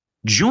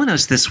Join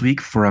us this week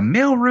for a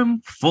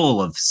mailroom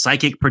full of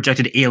psychic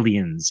projected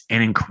aliens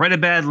and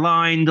incredibad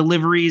line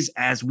deliveries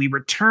as we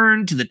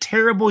return to the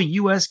terrible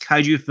US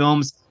kaiju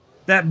films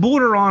that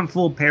border on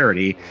full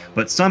parody,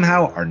 but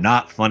somehow are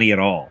not funny at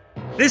all.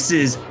 This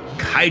is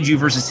Kaiju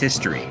versus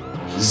History,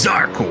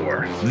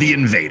 Zarkorr, the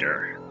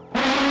Invader.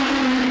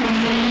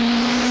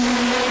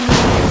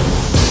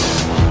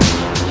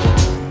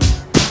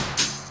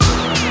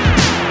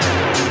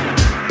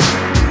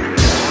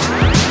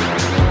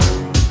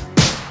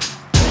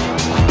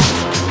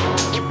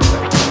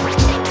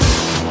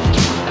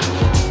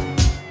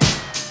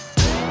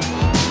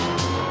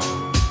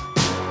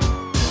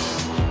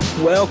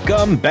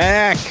 Welcome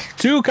back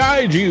to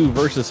Kaiju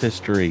versus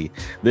History.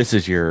 This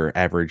is your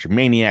average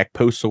maniac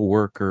postal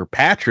worker,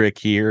 Patrick,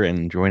 here,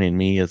 and joining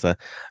me is a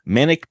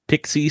manic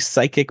pixie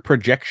psychic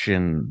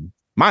projection,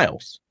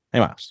 Miles. Hey,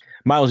 Miles.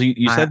 Miles,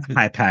 you said...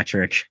 Hi,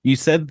 Patrick. You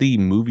said the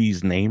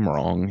movie's name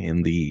wrong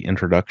in the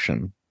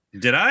introduction.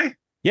 Did I?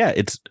 Yeah,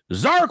 it's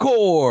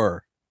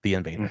Zarkorr, the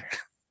Invader.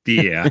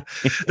 Yeah.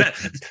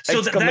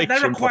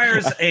 That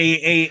requires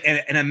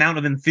an amount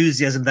of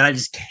enthusiasm that I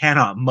just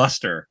cannot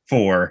muster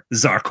for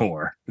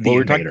Zarkorr, the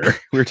Invader.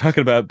 We were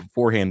talking about it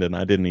beforehand, and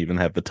I didn't even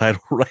have the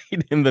title right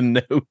in the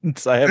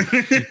notes. I have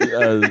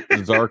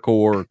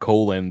Zarkorr :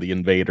 the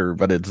Invader,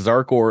 but it's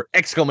Zarkorr !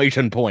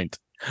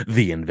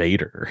 The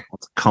Invader.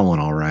 It's colon,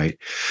 all right.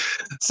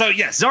 So,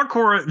 yes,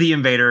 Zarkorr the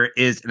Invader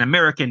is an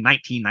American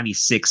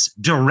 1996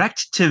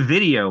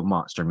 direct-to-video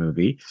monster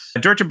movie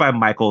directed by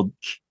Michael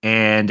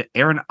and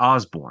Aaron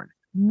Osborne.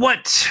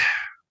 What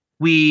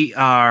we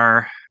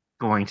are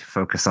going to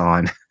focus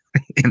on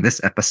in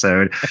this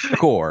episode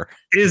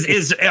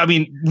is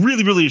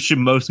really should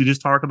mostly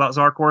just talk about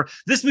Zarkorr.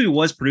 This movie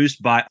was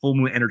produced by Full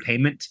Moon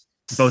Entertainment,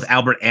 both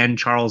Albert and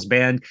Charles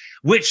Band,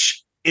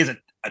 which is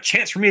a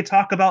chance for me to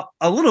talk about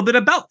a little bit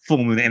about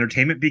Full Moon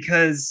Entertainment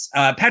because,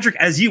 Patrick,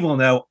 as you will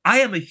know, I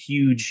am a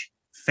huge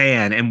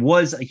fan and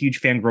was a huge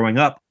fan growing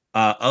up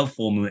of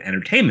Full Moon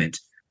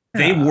Entertainment. Yeah.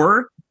 They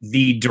were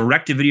the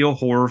direct-to-video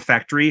horror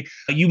factory.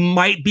 You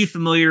might be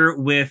familiar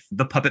with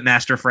the Puppet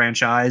Master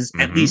franchise,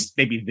 at least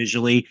maybe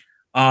visually.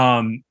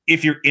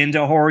 If you're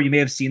into horror, you may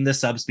have seen the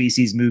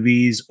Subspecies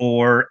movies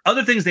or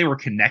other things they were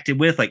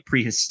connected with, like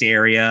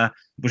Prehysteria,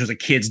 which was a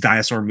kid's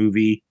dinosaur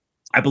movie.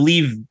 I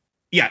believe...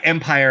 Yeah,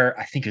 Empire,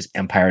 I think it was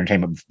Empire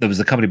Entertainment. There was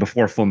a company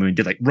before Full Moon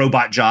did like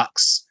Robot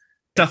Jocks,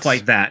 stuff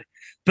like that.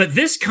 But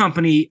this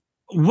company,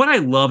 what I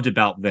loved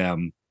about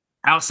them,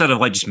 outside of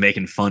like just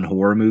making fun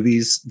horror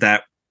movies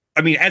that,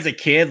 I mean, as a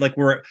kid, like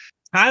were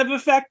kind of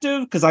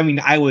effective because I mean,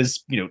 I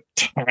was,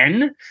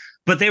 10,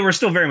 but they were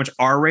still very much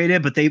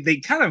R-rated, but they're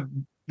kind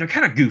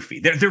of goofy.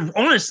 They're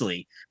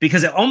honestly,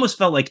 because it almost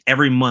felt like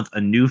every month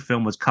a new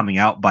film was coming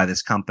out by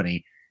this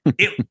company.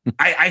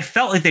 I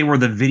felt like they were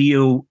the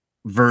video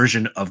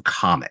version of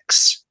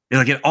comics.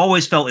 Like it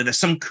always felt like that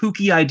some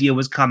kooky idea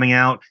was coming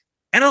out,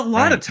 and a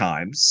lot of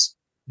times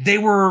they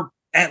were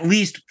at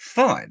least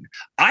fun.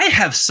 I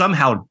have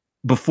somehow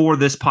before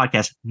this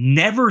podcast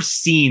never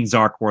seen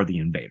Zarkorr the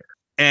Invader,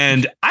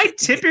 and I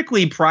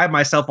typically pride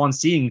myself on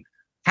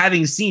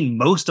having seen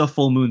most of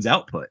Full Moon's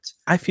output.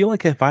 I feel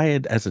like if I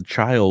had as a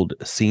child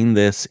seen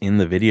this in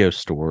the video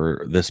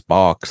store, this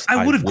box,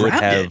 I would have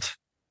grabbed it.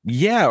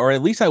 Yeah, or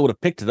at least I would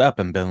have picked it up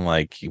and been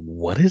like,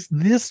 what is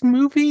this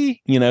movie?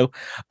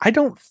 I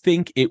don't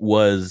think it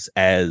was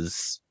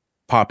as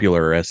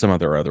popular as some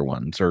other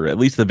ones, or at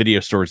least the video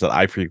stores that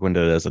I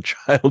frequented as a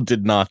child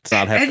did not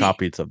have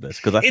copies of this.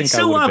 Because I think it's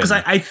so wild because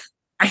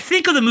I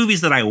think of the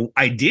movies that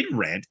I did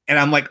rent, and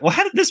I'm like, well,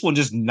 how did this one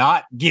just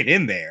not get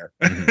in there?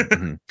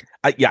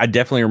 I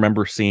definitely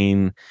remember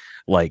seeing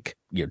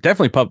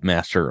definitely Puppet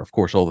Master, of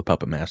course, all the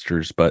Puppet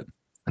Masters, but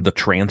the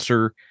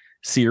Trancer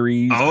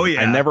series. Oh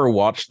yeah, I never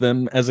watched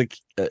them as a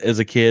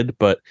kid,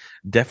 but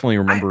definitely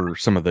remember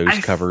some of those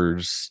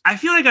covers. I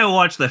feel like I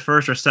watched the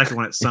first or second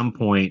one at some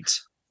point.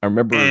 I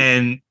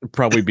remember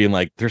probably being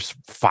like, "There's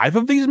 5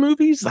 of these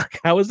movies. Like,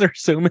 how is there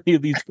so many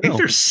of these films?" I think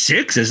there's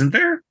 6, isn't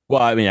there?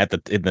 Well, I mean,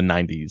 in the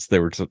 90s,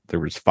 there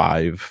was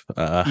 5.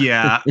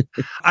 Yeah,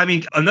 I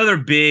mean, another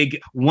big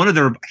one of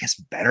their, I guess,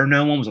 better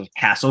known ones was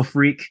Castle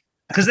Freak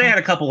because they had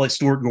a couple like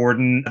Stuart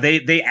Gordon.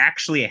 They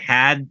actually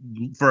had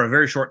for a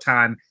very short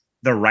time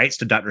the rights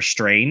to Doctor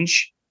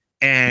Strange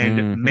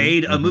and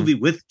made a movie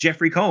with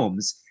Jeffrey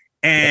Combs.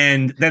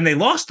 And then they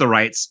lost the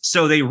rights.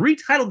 So they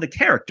retitled the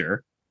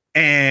character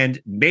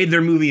and made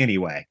their movie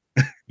anyway.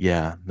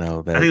 Yeah, no.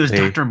 I think it was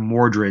Dr.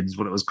 Mordred's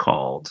what it was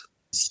called.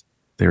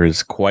 There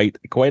is quite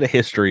a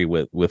history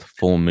with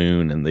Full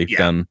Moon, and they've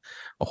done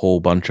a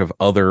whole bunch of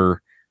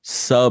other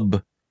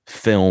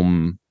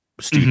sub-film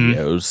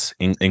studios,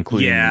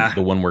 including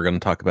the one we're going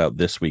to talk about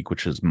this week,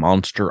 which is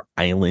Monster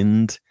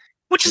Island.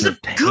 Which is a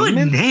good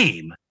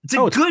name. It's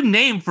a good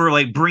name for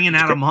like bringing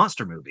out a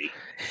monster movie.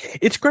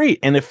 It's great.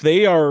 And if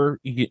they are,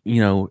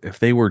 if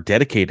they were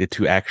dedicated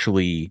to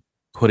actually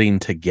putting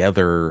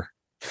together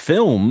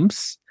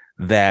films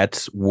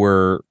that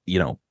were,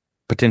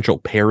 potential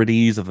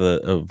parodies of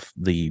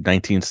the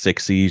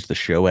 1960s, the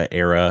Showa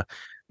era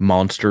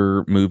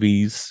monster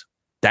movies,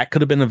 that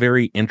could have been a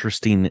very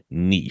interesting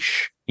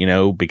niche,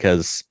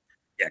 because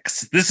Yeah,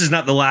 'cause this is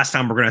not the last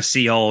time we're going to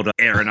see old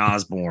Aaron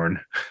Osborn.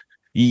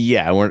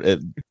 yeah,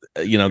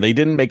 they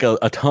didn't make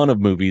a ton of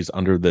movies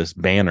under this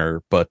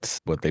banner, but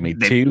what they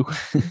made two.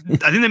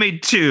 I think they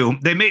made two.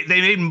 They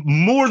made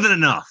more than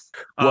enough.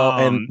 Well,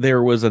 and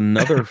there was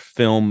another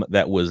film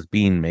that was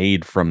being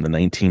made from the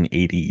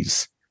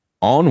 1980s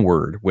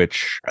onward,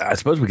 which I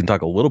suppose we can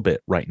talk a little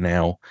bit right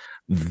now,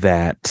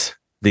 that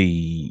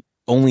the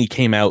only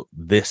came out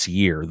this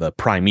year, the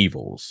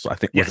Primevals. I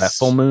think was that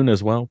Full Moon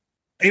as well.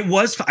 It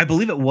was, I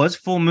believe it was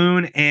Full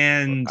Moon,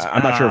 and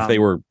I'm not sure if they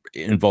were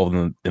involved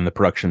in the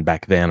production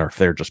back then or if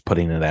they're just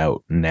putting it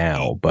out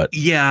now. But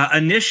yeah,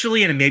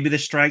 initially, and maybe the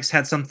strikes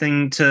had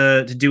something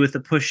to do with the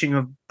pushing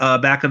of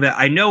back of it.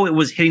 I know it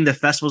was hitting the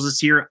festivals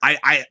this year.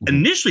 I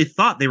initially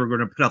thought they were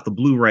going to put out the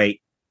Blu-ray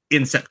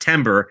in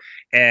September,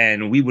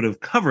 and we would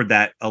have covered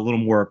that a little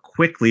more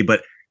quickly,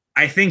 but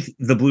I think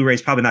the Blu-ray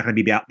is probably not going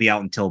to be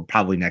out until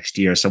probably next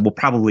year. So we'll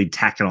probably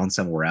tack it on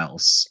somewhere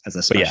else as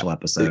a special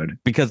episode.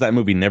 Because that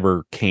movie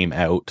never came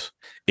out,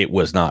 it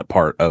was not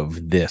part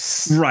of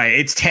this. Right.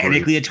 It's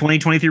technically a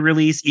 2023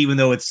 release, even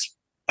though it's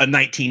a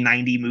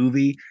 1990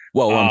 movie.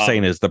 Well, what I'm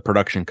saying is the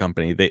production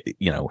company,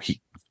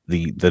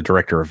 the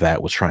director of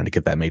that was trying to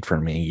get that made for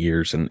many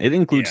years, and it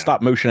includes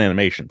stop motion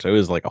animation, so it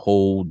was like a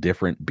whole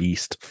different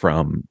beast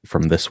from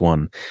this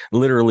one,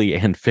 literally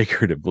and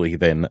figuratively,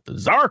 than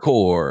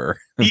Zarkorr.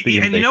 And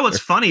you know what's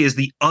funny is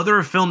the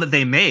other film that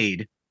they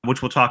made,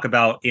 which we'll talk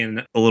about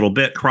in a little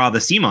bit, Kra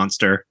the Sea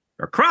Monster.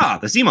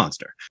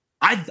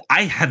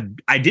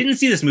 I didn't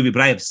see this movie,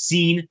 but I have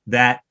seen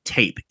that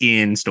tape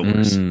in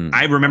stores.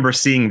 I remember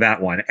seeing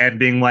that one and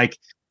being like,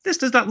 this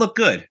does not look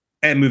good.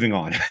 And moving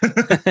on.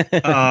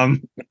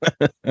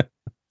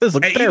 This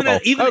looks terrible.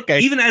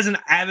 Even as an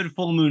avid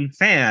Full Moon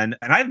fan,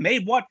 and I've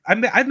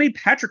made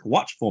Patrick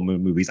watch Full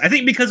Moon movies. I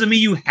think because of me,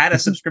 you had a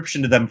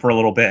subscription to them for a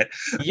little bit.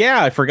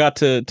 Yeah, I forgot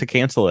to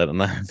cancel it,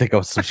 and I think I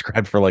was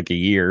subscribed for like a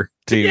year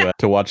to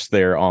watch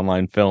their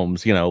online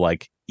films.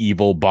 Like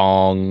Evil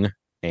Bong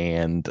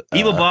and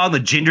Evil Bong, the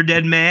Ginger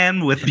Dead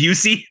Man with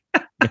Busey.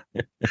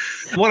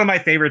 One of my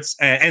favorites,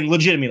 and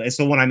legitimately, it's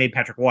the one I made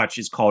Patrick watch,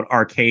 is called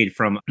Arcade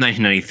from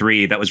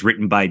 1993. That was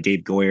written by Dave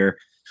Goyer,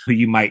 who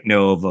you might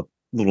know of a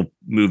little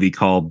movie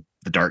called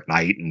The Dark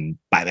Knight and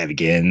Batman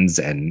Begins.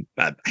 And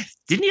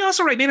didn't he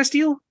also write Man of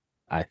Steel?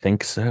 I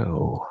think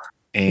so.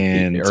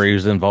 Or he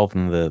was involved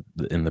in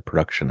the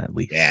production at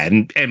least. Yeah,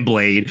 and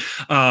Blade.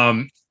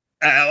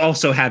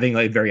 Also having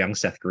a very young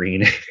Seth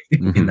Green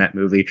in that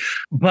movie.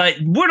 But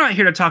we're not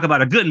here to talk about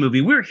a good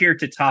movie. We're here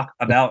to talk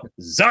about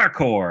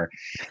Zarkorr.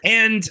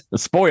 And a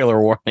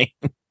spoiler warning.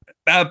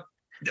 I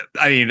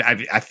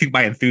think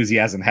my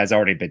enthusiasm has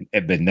already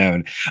been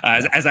known.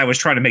 As I was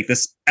trying to make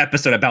this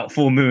episode about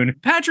Full Moon,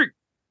 Patrick,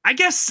 I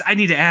guess I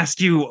need to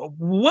ask you,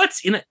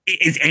 what's in it?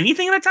 Is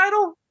anything in the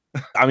title?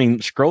 I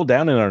mean, scroll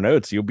down in our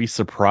notes. You'll be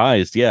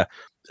surprised. Yeah,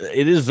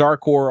 it is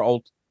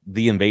Zarkorr,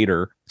 the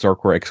Invader.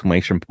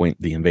 Zarkorr !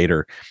 The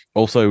Invader,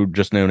 also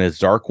just known as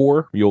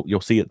Zarkorr. You'll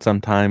see it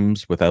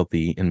sometimes without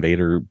the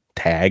Invader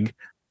tag.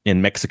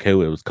 In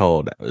Mexico, it was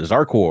called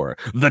Zarkorr,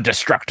 the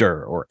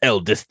Destructor, or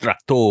El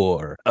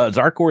Destructor.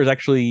 Zarkorr is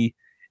actually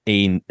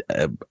a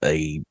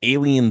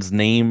alien's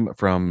name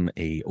from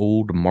a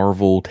old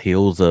Marvel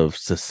Tales of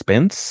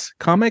Suspense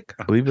comic.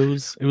 I believe it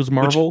was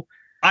Marvel.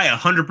 I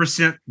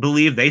 100%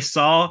 believe they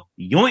saw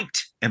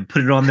yoinked and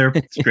put it on their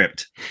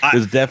script. It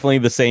was definitely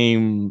the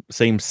same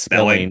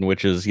spelling,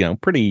 which is,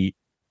 pretty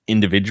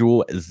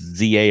individual,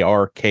 Zarkorr.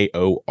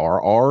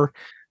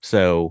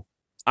 So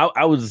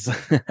I was,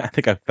 I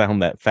think I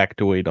found that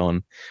factoid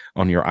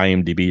on your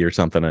IMDb or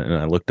something, and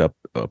I looked up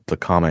the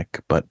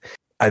comic, but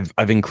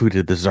I've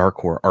included the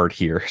Zarkorr art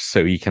here, so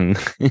you can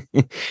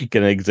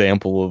get an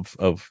example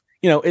of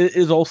it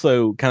is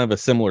also kind of a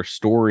similar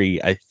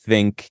story. I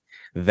think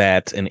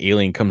that an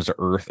alien comes to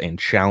Earth and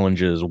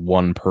challenges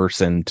one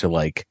person to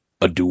like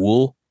a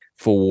duel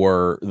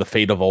for the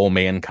fate of all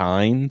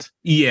mankind.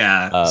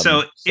 Yeah.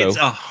 So it's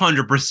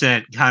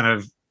 100% kind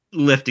of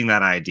lifting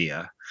that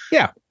idea.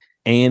 Yeah.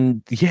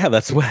 And yeah,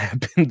 that's what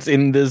happens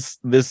in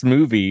this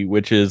movie,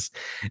 which is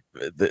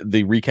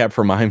the recap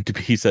from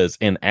IMDb says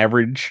an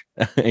average,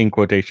 in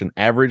quotation,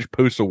 average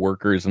postal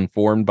worker is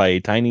informed by a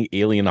tiny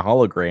alien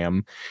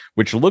hologram,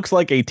 which looks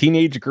like a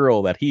teenage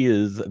girl, that he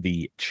is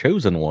the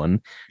chosen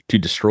one to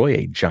destroy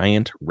a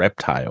giant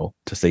reptile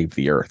to save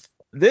the Earth.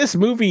 This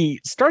movie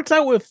starts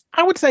out with,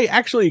 I would say,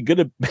 actually a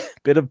good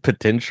bit of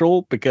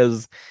potential,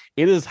 because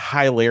it is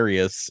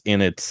hilarious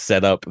in its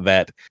setup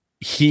that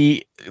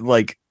he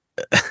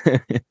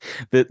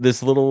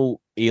this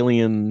little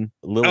alien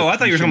I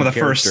thought you were talking about the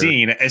first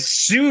scene. As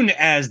soon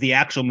as the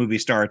actual movie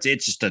starts,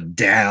 it's just a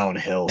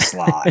downhill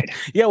slide.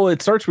 Yeah, well,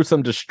 it starts with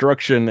some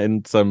destruction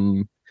and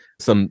some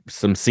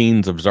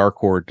scenes of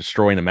Zarkorr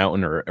destroying a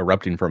mountain or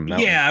erupting from a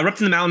mountain. Yeah,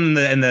 erupting the mountain,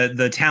 and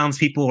the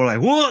townspeople are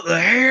like, "What the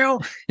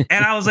hell?"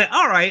 And I was like,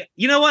 "All right,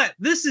 you know what?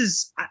 This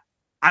is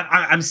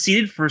I'm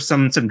seated for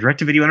some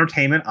direct-to-video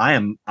entertainment. I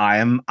am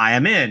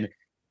in."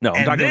 No,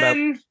 I'm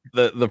talking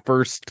about the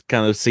first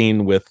kind of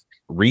scene with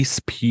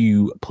Reese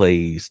Pugh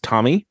plays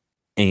Tommy,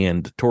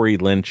 and Tori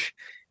Lynch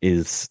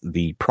is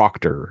the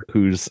proctor,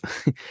 who's,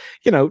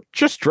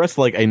 just dressed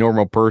like a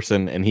normal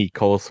person, and he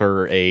calls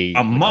her a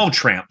mall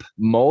tramp.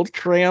 Mall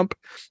tramp.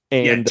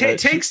 And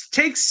takes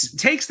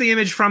the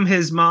image from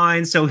his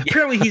mind. So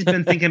apparently he's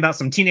been thinking about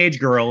some teenage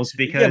girls,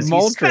 because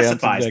he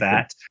specifies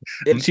that.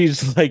 And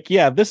she's like,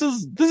 yeah, this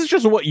is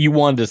just what you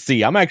wanted to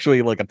see. I'm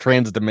actually like a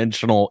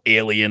transdimensional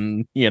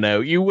alien,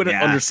 you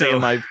wouldn't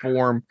understand my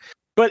form.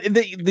 But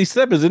the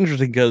step is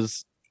interesting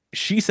because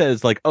she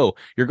says, like, oh,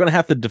 you're going to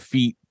have to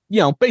defeat,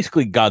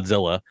 basically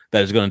Godzilla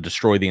that is going to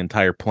destroy the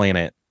entire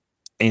planet.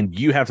 And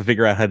you have to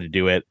figure out how to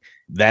do it.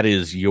 That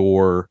is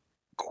your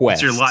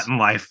quest. It's your lot in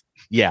life.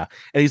 Yeah.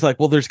 And he's like,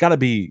 well, there's got to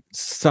be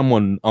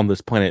someone on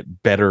this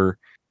planet better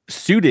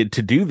suited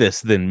to do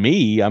this than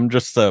me. I'm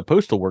just a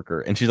postal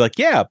worker. And she's like,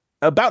 yeah,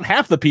 about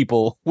half the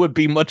people would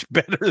be much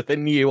better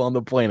than you on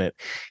the planet.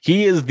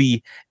 He is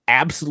the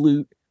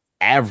absolute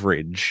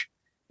average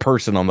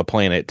person on the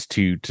planet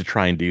to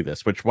try and do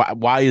this. Which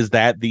why is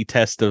that the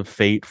test of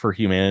fate for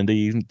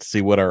humanity? To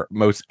see what our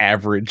most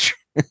average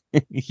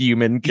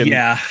human can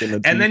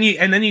achieve. And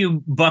then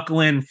you buckle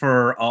in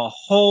for a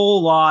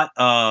whole lot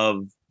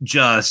of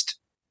just.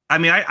 I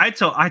mean, I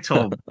told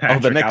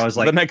Patrick, I was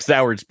like, the next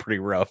hour is pretty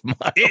rough.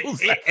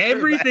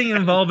 Everything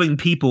involving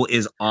people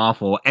is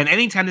awful, and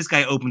anytime this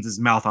guy opens his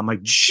mouth, I'm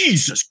like,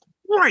 Jesus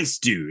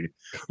Christ, dude!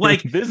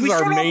 Like, this is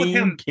our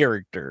main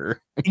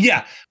character.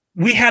 Yeah,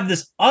 we have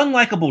this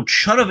unlikable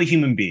chud of a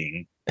human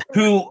being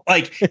who,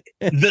 like,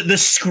 the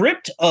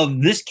script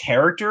of this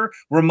character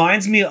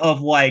reminds me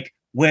of like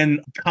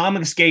when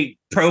Comicsgate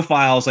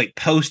profiles like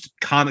post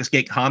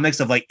Comicsgate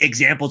comics of like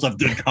examples of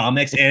good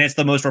comics, and it's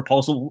the most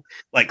repulsive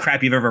like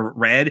crap you've ever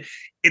read.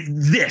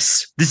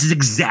 This is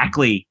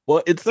exactly.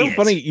 Well, it's so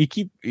funny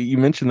you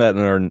mentioned that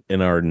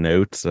in our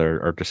notes,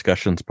 our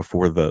discussions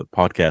before the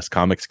podcast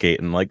Comicsgate,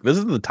 and like this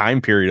is the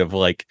time period of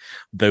like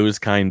those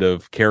kind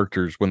of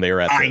characters when they were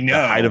at the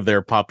height of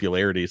their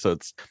popularity. So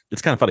it's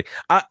kind of funny.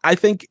 I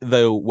think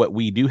though what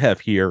we do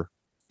have here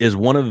is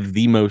one of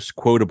the most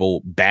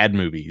quotable bad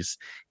movies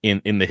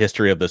in the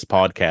history of this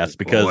podcast,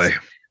 because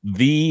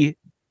the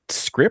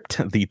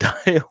script, the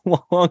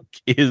dialogue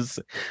is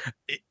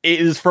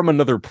from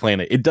another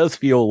planet. It does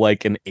feel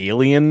like an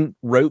alien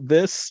wrote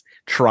this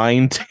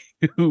trying to.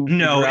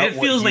 No, it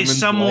feels like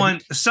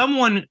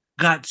someone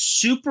got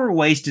super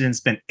wasted and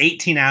spent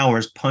 18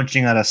 hours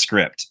punching out a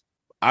script.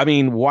 I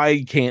mean,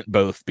 why can't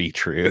both be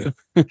true?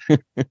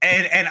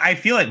 and I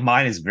feel like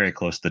mine is very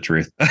close to the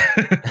truth.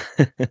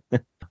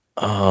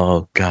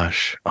 Oh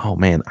gosh. Oh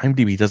man,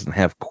 IMDb doesn't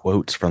have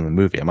quotes from the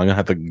movie. Am I gonna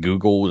have to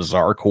Google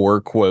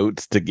Zarkorr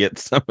quotes to get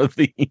some of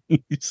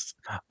these?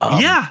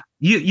 Yeah,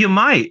 you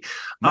might.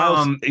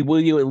 Miles,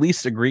 will you at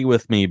least agree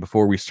with me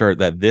before we start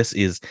that this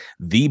is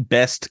the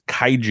best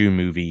kaiju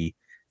movie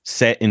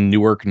set in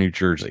Newark, New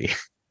Jersey?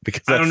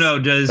 Because I don't know.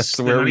 Does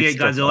the 98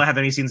 Godzilla have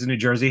any scenes in New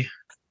Jersey?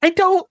 I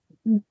don't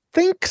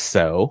think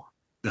so.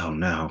 Oh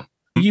no.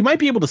 You might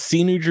be able to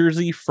see New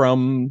Jersey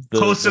from the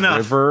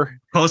river.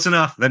 Close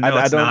enough. Then no,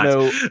 I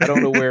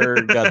don't know where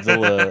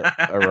Godzilla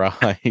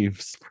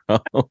arrives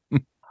from.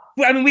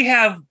 I mean, we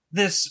have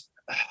this.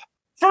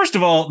 First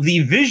of all, the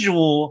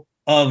visual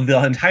of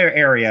the entire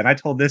area, and I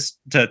told this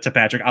to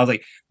Patrick. I was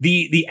like,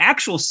 the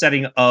actual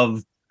setting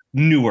of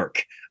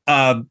Newark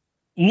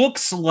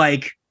looks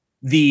like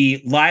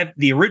the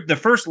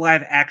first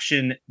live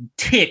action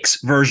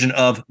Ticks version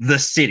of The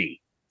City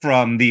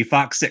from the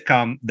Fox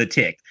sitcom The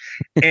Tick.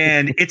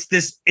 And it's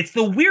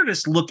the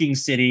weirdest looking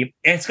city.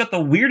 It's got the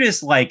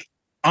weirdest like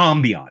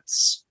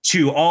ambiance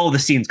to all the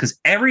scenes because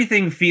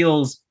everything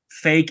feels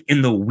fake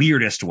in the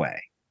weirdest way.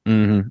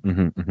 And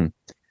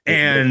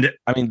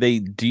I mean, they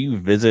do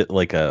visit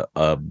like a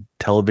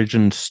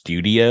television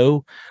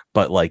studio,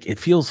 but like it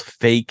feels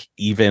fake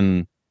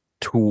even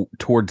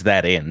towards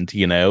that end,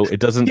 it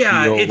doesn't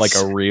feel like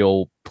a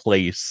real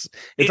place.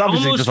 It's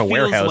obviously just a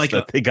warehouse like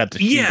that they got to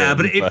shoot in,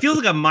 but it feels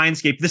like a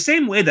mindscape, the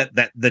same way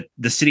that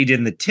the city did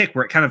in The Tick,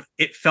 where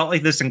it felt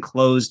like this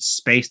enclosed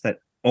space that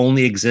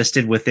only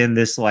existed within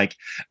this like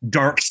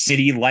dark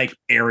city like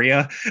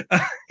area.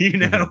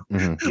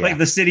 Like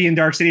the city in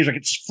Dark City is like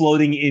it's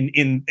floating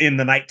in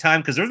the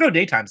nighttime, because there's no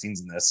daytime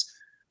scenes in this,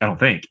 I don't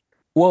think.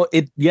 Well,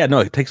 it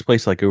takes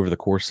place like over the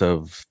course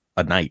of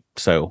a night,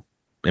 so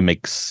it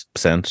makes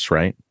sense,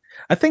 right?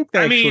 I think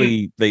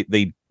they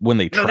when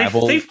they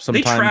travel, they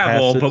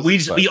travel, but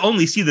we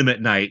only see them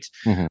at night.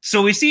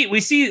 So we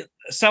see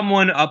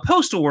someone, a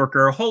postal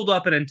worker, hold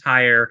up an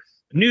entire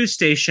news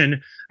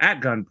station at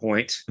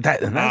gunpoint.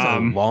 That's a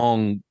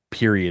long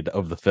period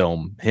of the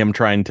film. Him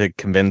trying to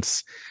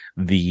convince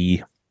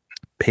the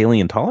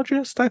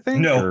paleontologist, I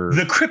think.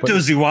 The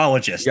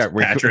cryptozoologist,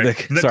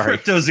 Patrick. The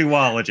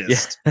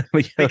cryptozoologist.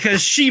 Yeah.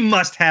 Because she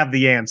must have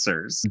the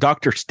answers.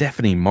 Dr.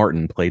 Stephanie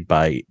Martin, played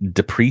by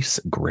Deprice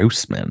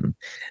Grossman.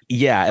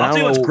 Yeah. And I'll tell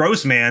you what's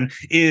gross, man,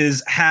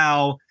 is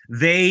how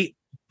they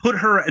put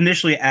her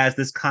initially as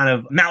this kind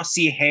of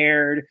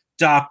mousy-haired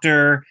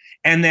doctor,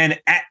 and then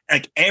at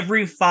like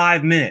every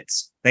 5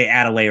 minutes, They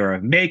add a layer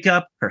of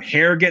makeup. Her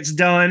hair gets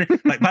done.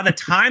 Like by the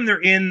time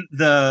they're in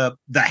the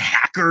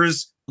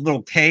hacker's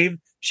little cave,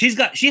 she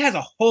has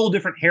a whole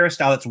different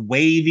hairstyle that's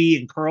wavy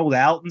and curled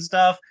out and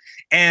stuff.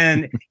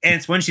 And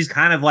it's when she's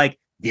kind of like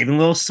giving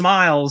little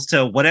smiles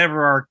to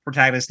whatever our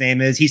protagonist's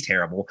name is. He's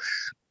terrible.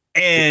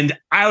 And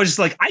I was just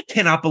like, I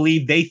cannot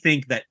believe they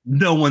think that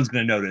no one's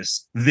going to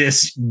notice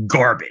this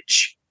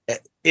garbage.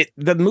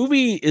 The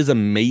movie is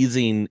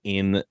amazing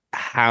in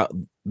how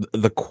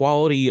the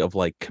quality of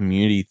like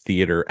community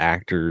theater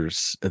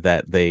actors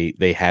that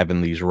they have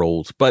in these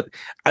roles. But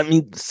I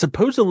mean,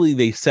 supposedly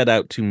they set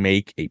out to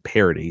make a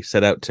parody,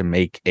 set out to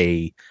make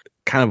a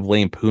kind of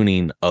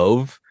lampooning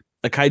of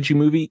a kaiju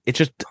movie.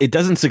 It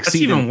doesn't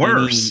succeed in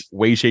any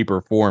way, shape,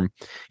 or form.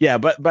 Yeah,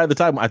 but by the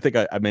time I think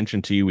I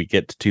mentioned to you, we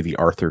get to the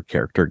Arthur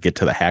character, get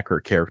to the hacker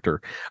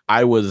character,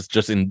 I was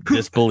just in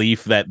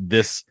disbelief that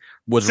this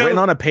was written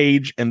on a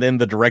page and then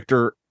the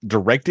director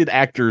directed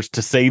actors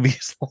to say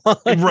these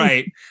lines.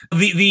 Right.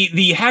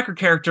 The hacker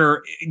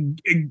character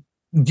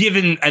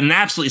given an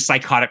absolutely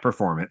psychotic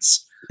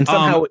performance. And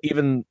somehow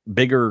even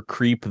bigger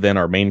creep than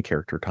our main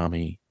character,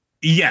 Tommy.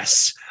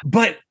 Yes.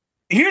 But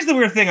here's the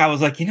weird thing. I was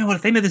like, you know what?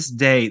 If they made this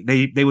today,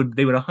 they would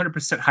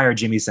 100% hire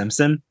Jimmy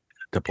Simpson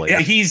to play.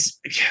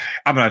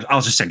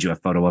 I'll just send you a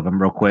photo of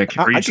him real quick,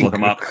 or you just look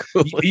him up.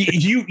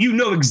 You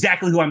know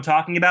exactly who I'm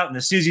talking about, and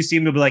as soon as you see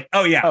him, you'll be like,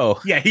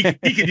 yeah, he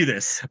can do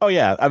this. Oh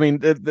yeah, I mean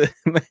the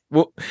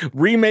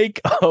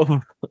remake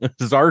of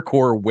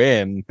Zarkorr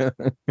when,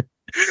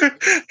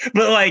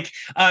 but like,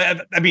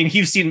 I mean,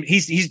 he's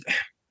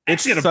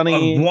it's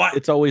sunny.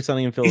 It's always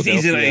sunny in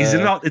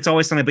Philadelphia. It's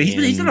always sunny, but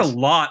he's done a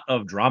lot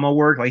of drama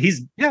work. Like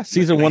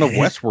season 1 of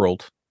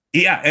Westworld.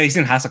 Yeah, he's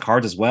in House of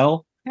Cards as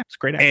well. Yeah, it's a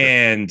great actor.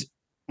 And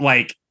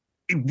like,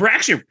 we're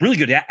actually a really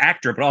good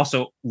actor, but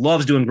also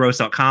loves doing gross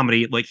out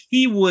comedy. Like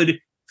he would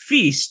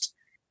feast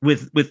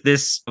with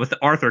the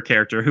Arthur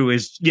character, who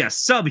is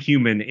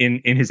subhuman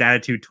in his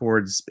attitude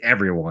towards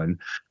everyone.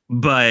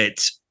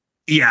 But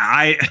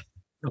yeah,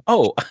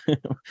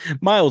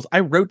 Miles,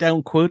 I wrote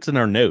down quotes in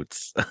our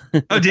notes.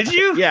 Oh, did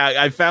you? Yeah,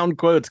 I found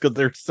quotes because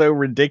they're so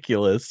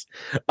ridiculous.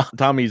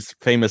 Tommy's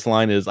famous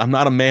line is, "I'm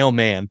not a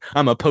mailman.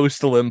 I'm a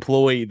postal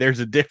employee. There's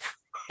a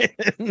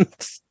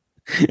difference."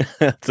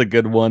 That's a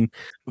good one.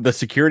 The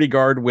security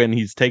guard, when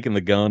he's taken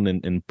the gun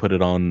and put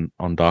it on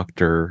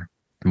Dr.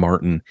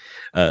 Martin,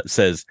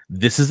 says,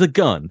 "This is a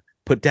gun.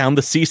 Put down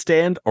the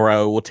C-stand or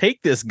I will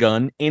take this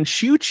gun and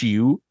shoot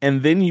you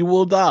and then you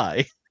will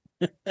die."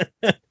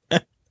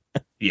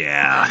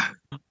 Yeah.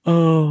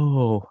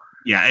 Oh.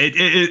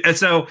 Yeah.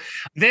 So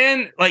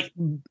then, like,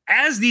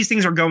 as these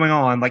things are going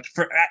on, like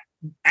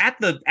at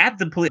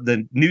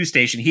the news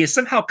station, he is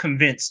somehow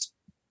convinced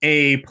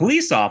a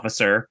police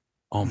officer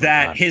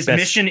that his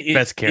mission is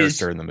best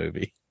character in the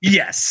movie.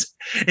 Yes,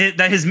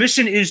 that his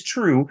mission is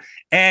true,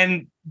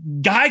 and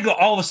Guy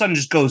all of a sudden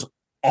just goes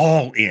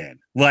all in.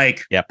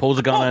 Like, pulls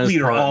a gun on his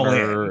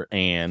partner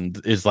and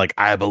is like,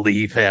 "I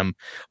believe him."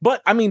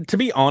 But I mean, to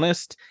be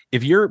honest,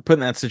 if you're put in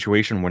that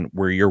situation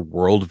where your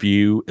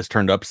worldview is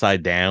turned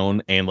upside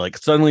down and like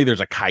suddenly there's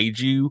a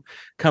kaiju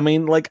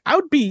coming, like I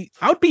would be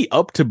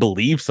up to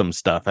believe some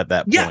stuff at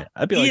that point.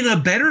 I'd be in a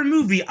better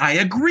movie, I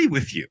agree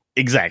with you.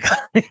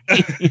 Exactly.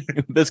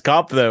 This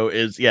cop though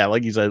is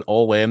like you said,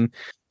 all in.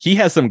 He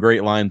has some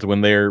great lines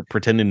when they're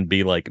pretending to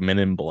be like Men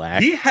in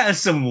Black. He has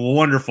some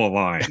wonderful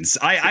lines.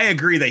 I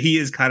agree that he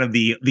is kind of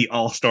the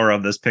all-star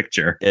of this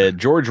picture.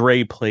 George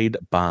Ray, played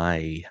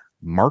by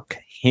Mark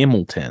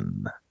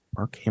Hamilton.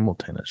 Mark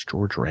Hamilton is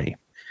George Ray.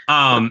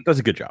 Does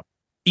a good job.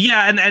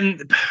 Yeah,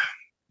 and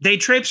they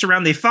traipse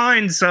around. They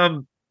find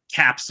some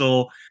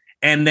capsule,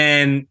 and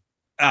then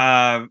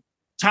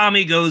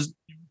Tommy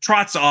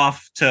trots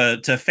off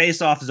to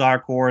face off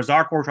Zarkorr.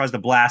 Zarkorr tries to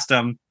blast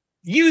him.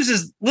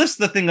 Lifts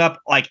the thing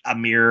up like a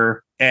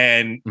mirror,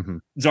 and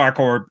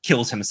Zarkorr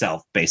kills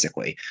himself,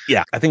 basically.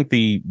 Yeah, I think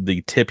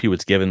the tip he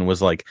was given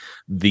was like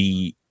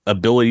the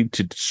ability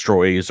to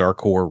destroy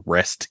Zarkorr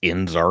rest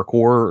in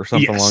Zarkorr or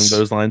something along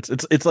those lines.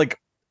 It's like,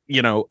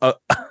 it's one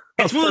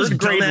of those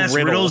dumbass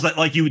riddles that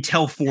like you would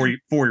tell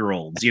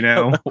 4-year-olds, you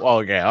know? Well,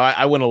 okay,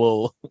 I went a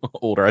little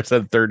older. I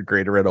said third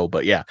grade riddle,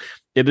 but yeah,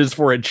 it is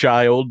for a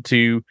child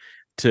to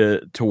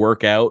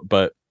work out,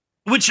 but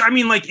which, I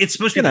mean, like, it's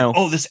supposed to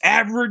be this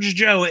average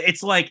Joe.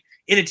 It's like,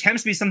 it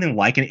attempts to be something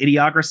like an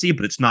Idiocracy,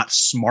 but it's not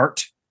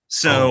smart.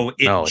 So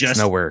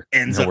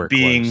ends up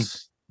being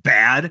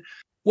bad.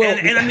 Well,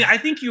 and I mean, I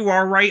think you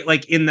are right,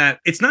 like, in that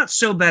it's not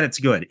so bad it's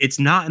good. It's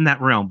not in that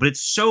realm, but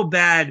it's so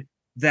bad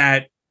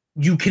that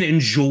you can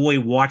enjoy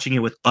watching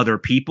it with other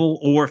people,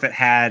 or if it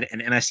had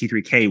an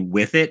MST3K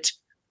with it.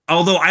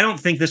 Although I don't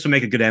think this would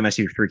make a good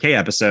MST3K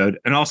episode.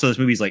 And also, this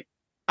movie's like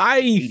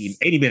 80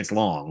 minutes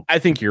long. I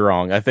think you're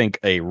wrong. I think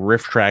a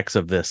riff tracks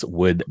of this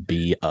would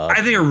be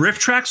I think a riff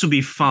tracks would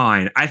be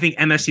fine. I think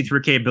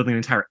MST3K building an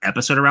entire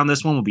episode around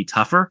this one would be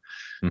tougher.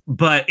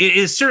 But it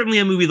is certainly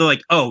a movie that,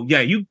 like,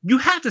 you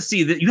have to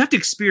see that, you have to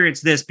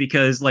experience this,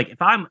 because like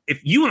if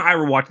you and I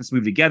were watching this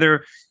movie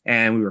together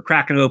and we were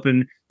cracking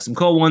open some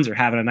cold ones or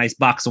having a nice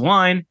box of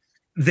wine,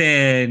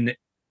 then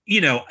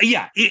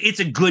yeah, it's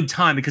a good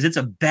time because it's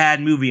a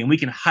bad movie and we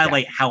can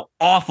highlight how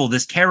awful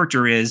this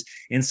character is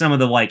in some of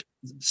the like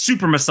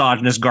super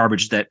misogynist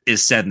garbage that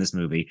is said in this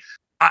movie.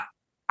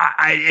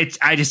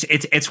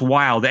 It's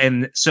wild.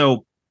 And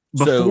so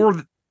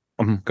before,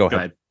 go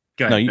ahead.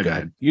 Go ahead. No, you go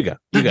ahead. You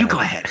go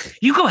ahead.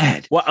 You go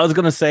ahead. Well, I was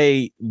going to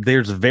say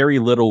there's very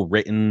little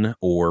written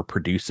or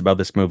produced about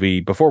this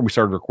movie. Before we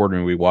started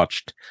recording, we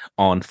watched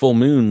on Full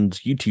Moon's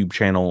YouTube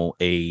channel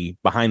a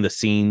behind the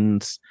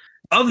scenes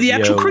of the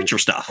actual creature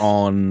stuff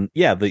on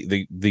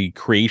the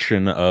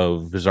creation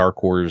of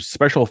Zarkorr's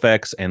special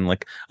effects, and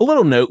like a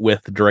little note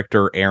with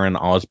director Aaron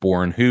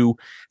Osborne, who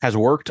has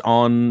worked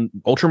on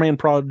Ultraman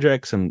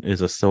projects and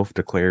is a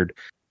self-declared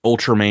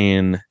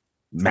Ultraman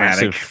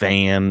massive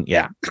fan.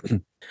 Yeah.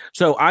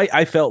 So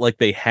I felt like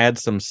they had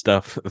some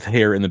stuff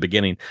there in the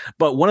beginning,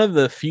 but one of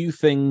the few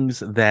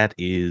things that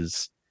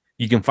is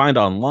you can find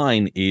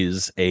online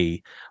is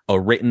a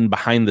written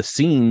behind the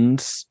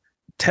scenes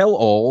tell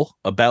all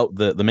about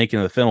the making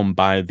of the film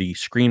by the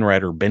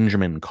screenwriter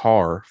Benjamin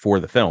Carr for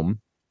the film.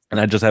 And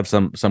I just have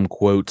some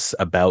quotes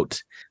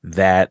about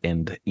that,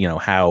 and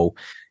how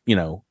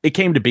it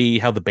came to be,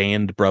 how the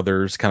Band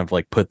brothers kind of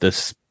like put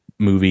this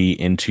movie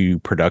into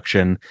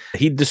production.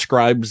 He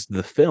describes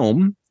the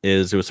film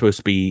as it was supposed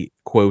to be,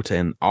 quote,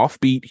 an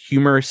offbeat,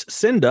 humorous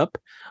send-up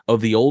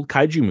of the old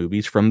kaiju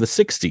movies from the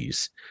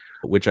 60s,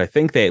 which I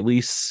think they at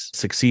least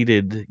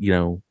succeeded,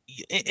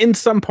 in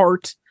some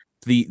part,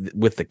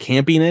 with the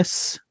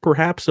campiness,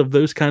 perhaps, of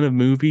those kind of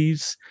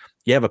movies.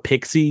 You have a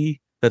pixie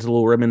that's a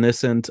little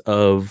reminiscent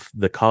of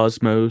the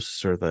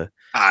Cosmos, or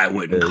I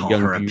wouldn't call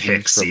her a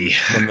pixie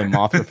from the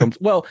Mothra films.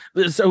 Well,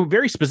 so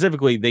very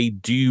specifically, they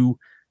do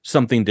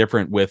something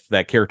different with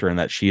that character in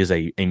that she is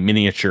a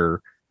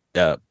miniature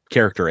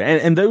character,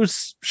 and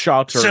those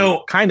shots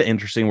are kind of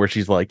interesting, where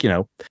she's like,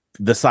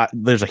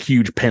 there's a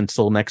huge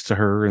pencil next to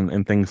her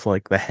and things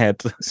like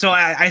that. So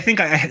I think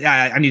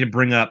I need to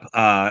bring up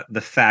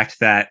the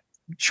fact that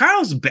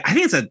Charles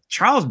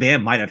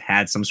Band might have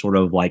had some sort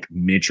of like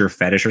miniature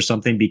fetish or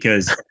something,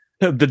 because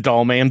the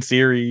Dollman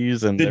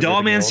series and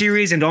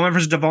Dollman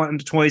vs.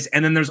 Demonic Toys,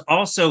 and then there's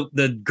also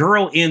the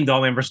girl in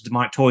Dollman vs.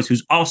 Demonic Toys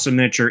who's also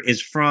miniature,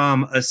 is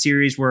from a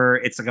series where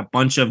it's like a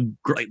bunch of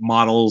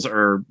models,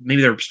 or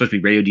maybe they're supposed to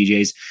be radio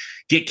DJs,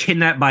 get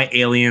kidnapped by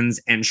aliens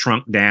and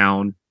shrunk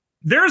down.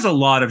 There's a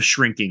lot of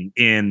shrinking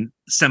in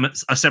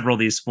several of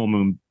these full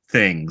moon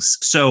things.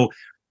 So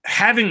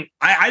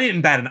I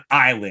didn't bat an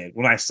eyelid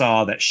when I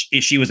saw that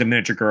she was a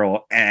miniature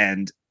girl,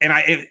 and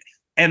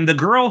the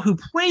girl who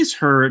plays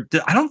her,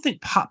 I don't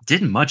think Pop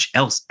did much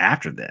else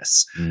after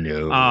this.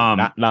 No,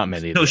 not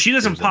many. So she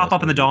doesn't pop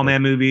up in the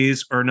Dollman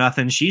movies or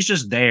nothing. She's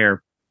just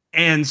there.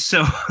 And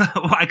so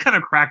I kind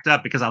of cracked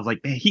up because I was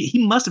like, man,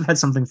 he must have had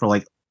something for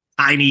like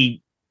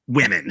tiny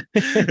women.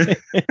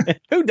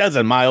 Who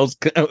doesn't, Miles?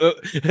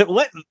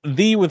 Let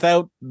thee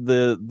without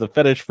the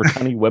fetish for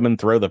tiny women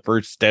throw the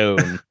first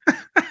stone.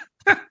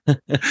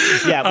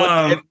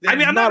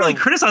 I'm not really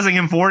criticizing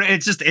him for it.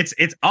 It's just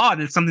it's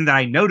odd. It's something that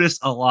I noticed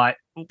a lot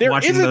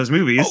watching those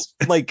movies.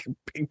 Like,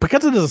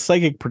 because it is a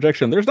psychic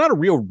projection, there's not a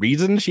real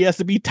reason she has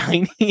to be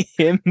tiny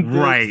in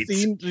the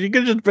scene. She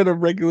could have just been a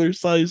regular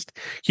sized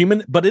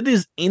human, but it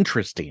is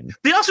interesting.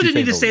 They also didn't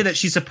need to say that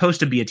she's supposed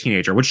to be a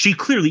teenager, which she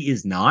clearly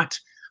is not.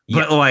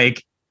 But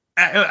like,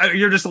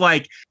 you're just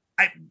like,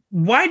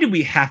 why do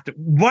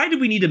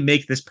we need to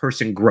make this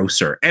person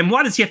grosser? And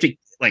why does he have to,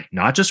 like,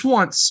 not just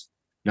once,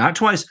 not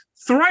twice,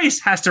 thrice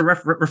has to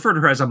refer to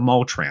her as a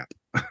mall tramp?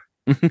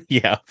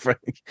 Yeah,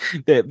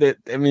 that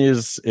I mean,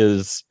 is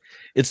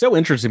it's so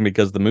interesting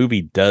because the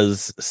movie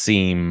does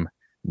seem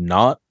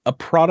not a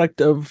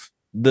product of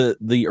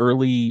the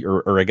early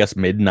or I guess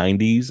mid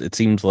 90s. It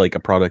seems like a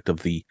product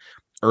of the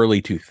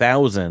early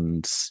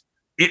 2000s.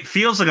 It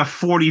feels like a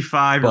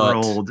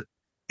 45-year-old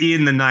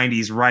in the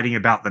 90s writing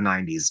about the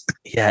 90s.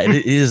 Yeah,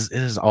 it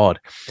is odd.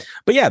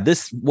 But yeah,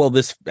 this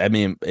I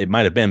mean, it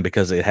might have been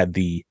because it had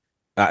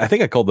I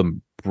think I called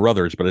them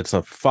brothers, but it's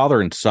a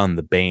father and son,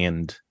 the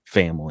Band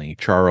family,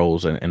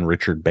 Charles and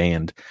Richard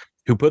Band,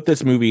 who put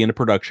this movie into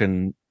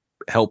production,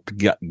 helped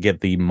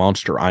get the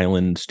Monster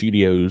Island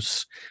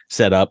studios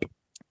set up,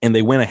 and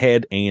they went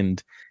ahead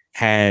and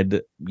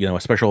had, a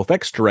special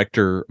effects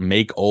director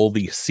make all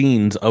the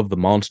scenes of the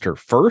monster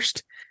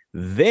first.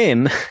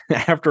 Then,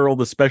 after all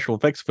the special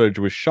effects footage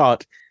was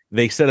shot,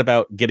 they set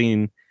about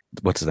getting,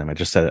 what's his name? I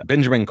just said it,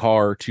 Benjamin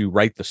Carr, to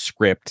write the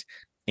script.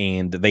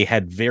 And they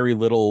had very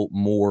little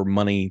more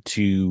money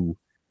to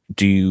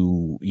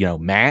do,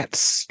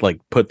 mats, like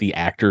put the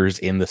actors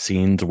in the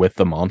scenes with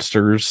the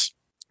monsters.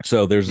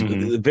 So there's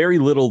very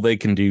little they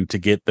can do to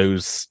get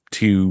those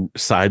two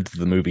sides of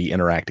the movie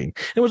interacting.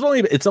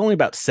 It's only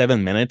about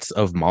 7 minutes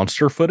of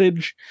monster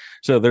footage.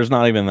 So there's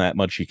not even that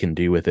much you can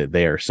do with it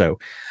there. So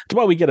that's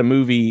why we get a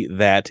movie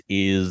that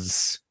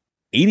is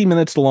 80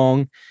 minutes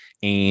long,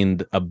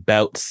 and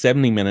about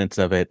 70 minutes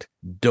of it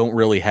don't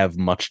really have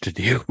much to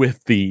do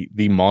with the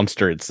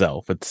monster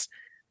itself. It's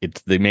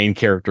it's the main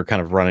character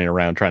kind of running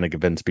around trying to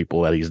convince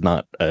people that he's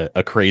not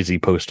a crazy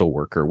postal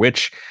worker,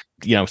 which,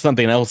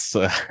 something else,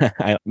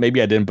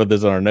 maybe I didn't put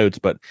this on our notes,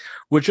 but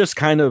was just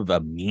kind of a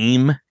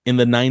meme in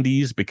the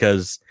 90s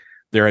because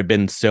there had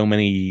been so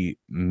many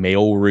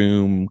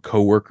mailroom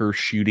coworker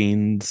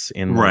shootings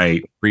in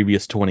Right. the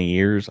previous 20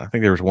 years. I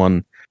think there was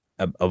one,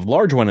 a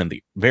large one in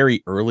the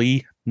very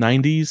early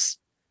 90s.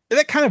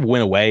 That kind of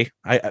went away.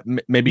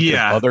 Maybe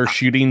because other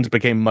shootings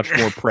became much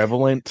more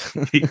prevalent.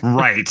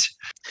 Right.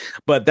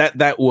 But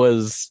that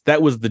was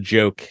the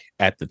joke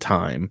at the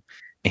time.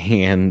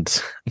 And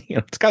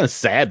it's kind of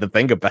sad to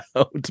think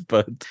about,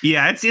 but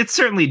yeah, it's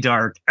certainly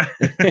dark.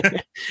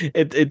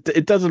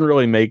 it doesn't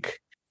really make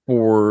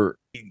for,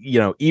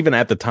 even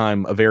at the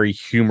time, a very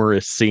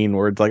humorous scene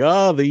where it's like,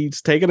 oh,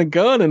 he's taking a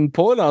gun and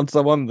pulling on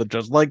someone that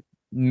just like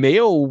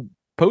male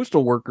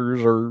postal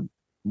workers are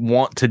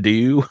want to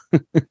do.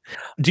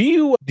 Do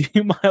you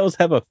Miles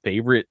have a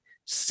favorite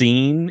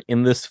scene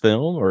in this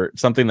film or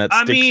something that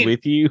sticks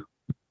with you?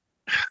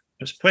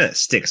 There's a point that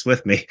sticks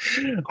with me.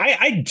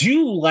 I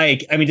do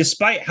like,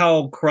 despite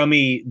how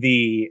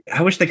crummy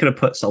I wish they could have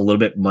put a little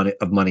bit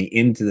of money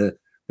into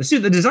the suit.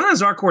 The design of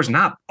Zarkorr is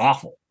not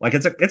awful. Like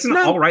it's an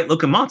all right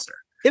looking monster.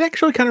 It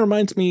actually kind of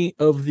reminds me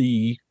of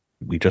we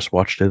just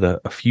watched it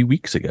a few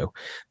weeks ago.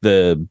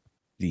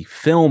 The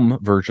film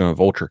version of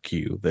Ultra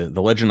Q,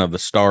 the Legend of the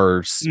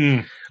Stars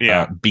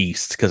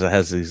beast, because it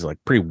has these like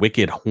pretty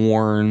wicked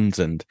horns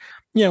and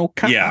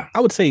I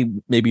would say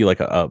maybe like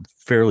a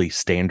fairly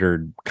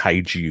standard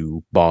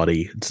kaiju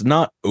body. It's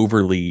not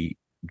overly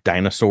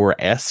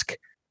dinosaur-esque,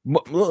 a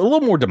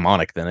little more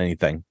demonic than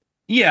anything.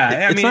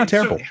 Yeah, it's not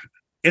terrible.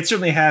 It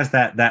certainly has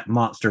that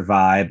monster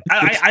vibe.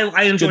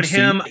 I enjoyed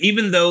him,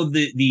 even though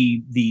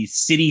the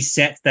city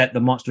sets that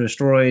the monster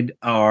destroyed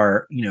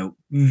are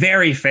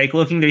very fake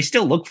looking. They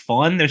still look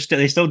fun.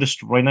 They still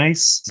destroy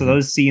nice. So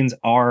those scenes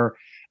are,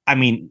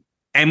 and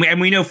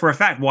we know for a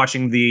fact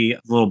watching the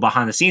little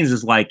behind the scenes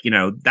is like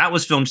that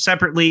was filmed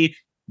separately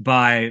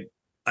by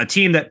a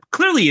team that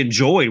clearly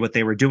enjoyed what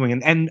they were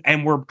doing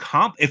and were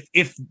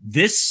if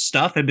this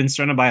stuff had been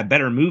surrounded by a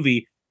better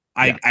movie,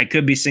 I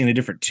could be singing a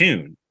different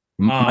tune.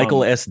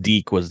 Michael S.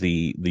 Deek was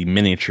the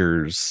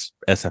miniatures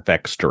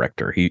SFX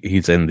director.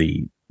 He's in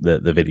the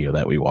video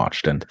that we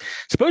watched, and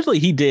supposedly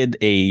he did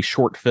a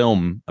short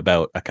film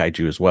about a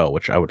kaiju as well,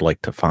 which I would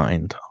like to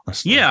find.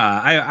 Honestly.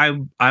 Yeah,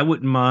 I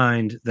wouldn't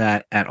mind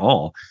that at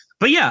all.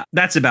 But yeah,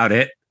 that's about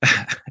it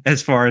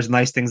as far as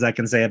nice things I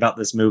can say about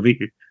this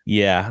movie.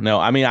 Yeah, no,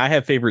 I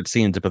have favorite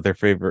scenes, but they're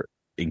favorite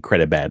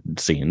incredibly bad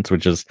scenes,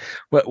 which is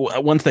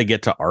once they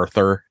get to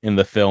Arthur in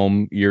the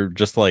film, you're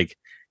just like.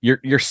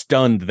 You're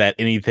stunned that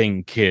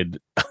anything could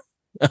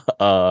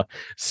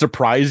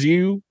surprise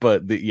you,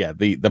 but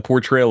the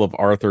portrayal of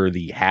Arthur,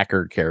 the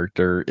hacker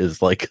character,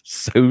 is like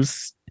so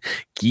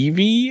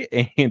skeevy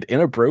and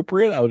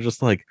inappropriate. I was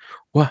just like,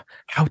 what?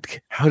 How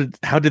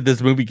did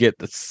this movie get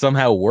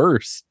somehow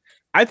worse?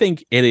 I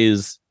think it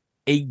is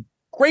a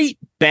great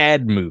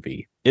bad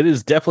movie. It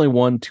is definitely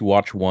one to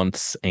watch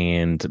once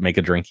and make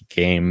a drinking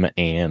game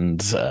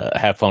and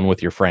have fun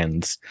with your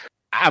friends.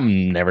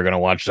 I'm never going to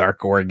watch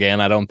Zarkorr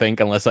again, I don't think,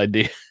 unless I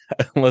do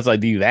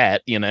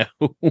that,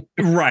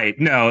 Right.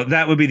 No,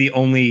 that would be the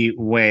only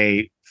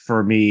way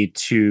for me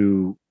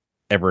to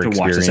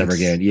watch this ever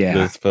again. Yeah.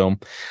 This film.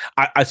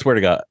 I swear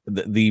to God,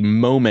 the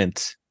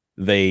moment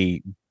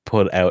they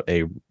put out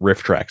a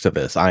riff track to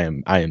this, I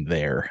am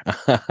there.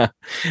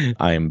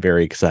 I am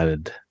very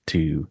excited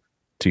to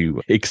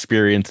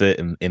experience it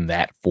in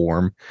that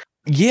form.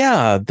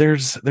 Yeah,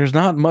 there's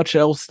not much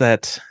else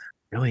that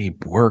really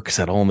works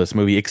at all in this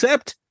movie,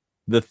 except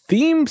the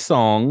theme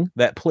song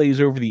that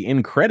plays over the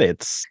end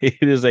credits.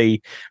 It is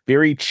a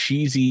very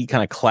cheesy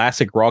kind of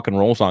classic rock and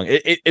roll song.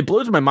 It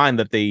blows my mind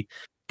that they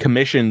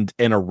commissioned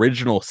an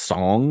original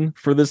song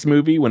for this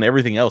movie when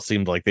everything else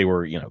seemed like they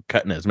were,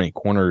 cutting as many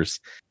corners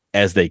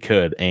as they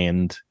could.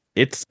 And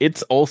it's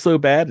also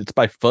bad. It's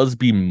by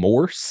Fuzzy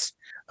Morse.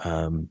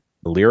 The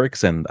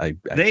lyrics, and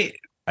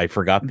I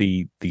forgot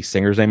the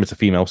singer's name. It's a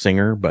female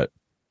singer, but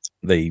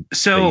they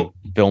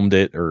filmed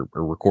it or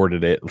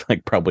recorded it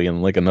like probably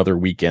in like another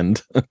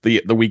weekend,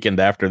 the weekend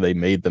after they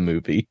made the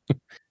movie.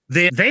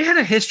 They had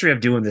a history of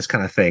doing this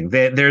kind of thing.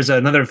 There's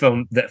another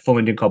film that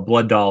Fulman did called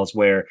Blood Dolls,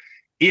 where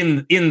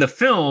in the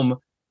film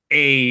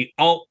an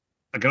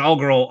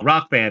all-girl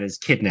rock band is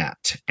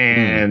kidnapped,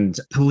 and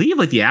I believe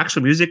like the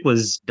actual music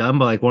was done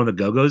by like one of the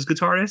Go-Go's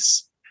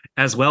guitarists,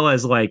 as well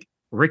as like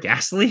Rick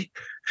Astley,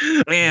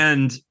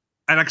 and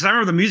because I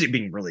remember the music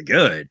being really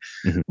good.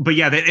 Mm-hmm. But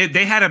yeah,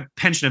 they had a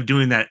penchant of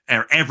doing that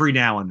every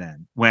now and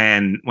then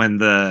when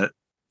the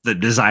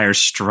desire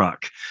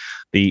struck.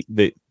 The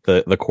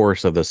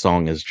chorus of the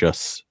song is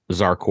just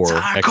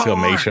Zarkorr!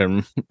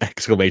 Exclamation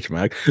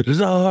mark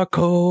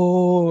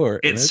Zarkorr!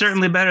 It's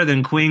certainly better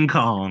than Queen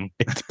Kong.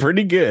 It's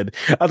pretty good.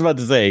 I was about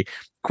to say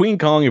Queen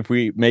Kong, if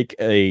we make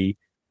a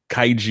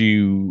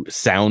kaiju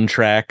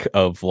soundtrack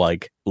of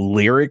like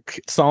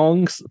lyric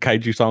songs,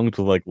 kaiju songs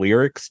with like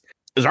lyrics,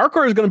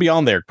 Zarkorr is going to be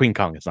on there. Queen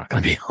Kong is not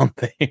going to be on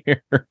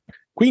there.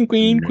 Queen,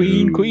 queen,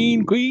 queen, queen,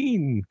 No.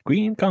 queen,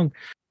 Queen Kong.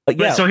 But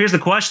But yeah, so here's the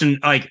question: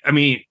 like, I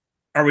mean,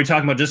 are we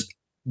talking about just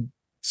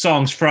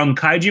songs from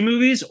kaiju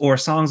movies or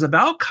songs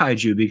about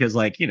kaiju? Because,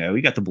 like, you know,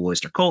 you got the Blue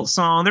Oyster Cult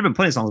song. There've been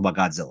plenty of songs about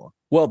Godzilla.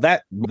 well,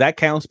 that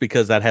counts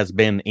because that has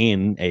been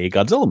in a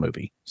Godzilla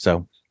movie.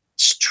 So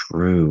It's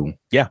true.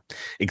 yeah,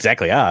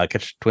 exactly.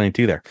 Catch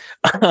 22 there.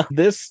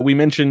 This we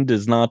mentioned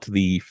is not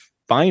the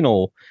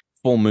final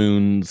Full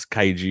Moon's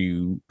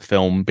kaiju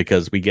film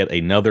because we get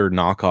another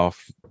knockoff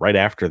right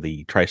after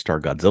the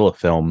TriStar Godzilla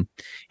film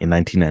in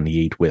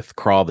 1998 with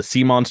Craw the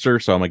Sea Monster.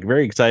 So I'm like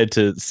very excited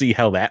to see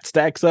how that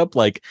stacks up.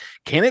 Like,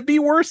 can it be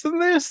worse than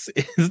this?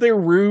 Is there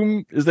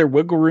room? Is there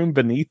wiggle room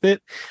beneath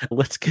it?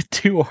 Let's get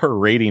to our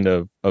rating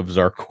of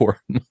Zarkorr,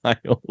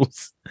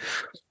 Miles.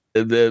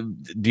 Do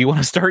you want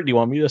to start? Do you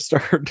want me to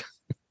start?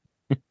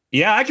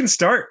 Yeah, I can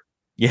start.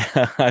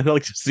 Yeah, I'd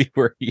like to see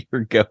where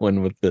you're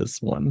going with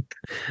this one.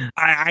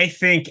 I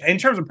think, in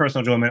terms of personal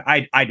enjoyment,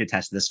 I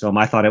detested this film.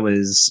 I thought it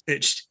was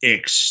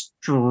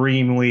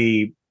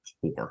extremely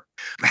poor.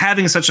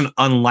 Having such an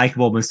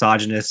unlikable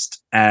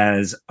misogynist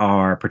as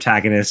our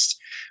protagonist,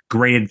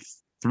 graded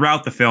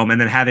throughout the film, and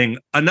then having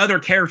another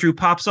character who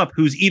pops up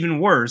who's even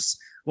worse.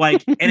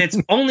 Like, and it's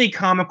only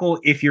comical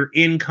if you're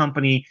in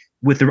company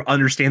with the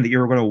understand that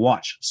you're going to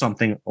watch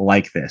something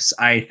like this.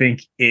 I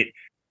think it,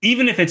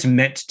 even if it's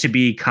meant to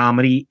be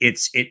comedy, it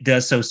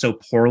does so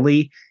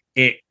poorly.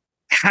 It,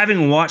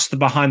 having watched the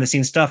behind the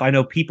scenes stuff, I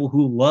know people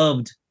who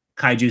loved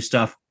kaiju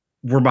stuff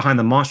were behind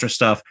the monster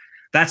stuff.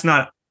 That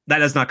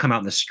does not come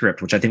out in the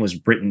script, which I think was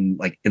written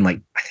like in like,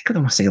 I think I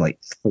want to say like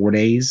 4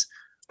 days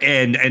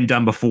and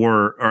done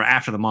before or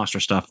after the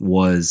monster stuff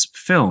was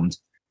filmed.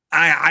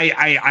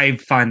 I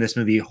find this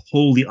movie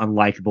wholly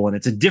unlikable, and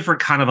it's a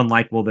different kind of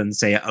unlikable than,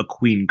 say, a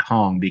Queen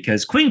Kong,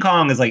 because Queen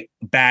Kong is like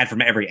bad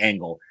from every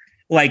angle.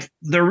 Like,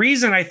 the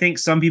reason I think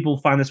some people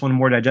find this one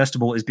more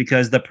digestible is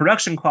because the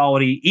production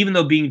quality, even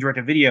though being direct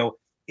to video,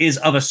 is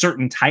of a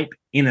certain type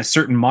in a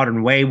certain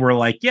modern way where,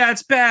 like, yeah,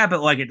 it's bad,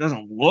 but like it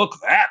doesn't look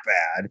that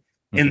bad.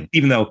 Mm-hmm. And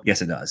even though,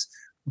 yes, it does.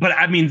 But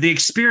I mean, the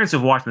experience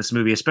of watching this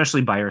movie,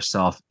 especially by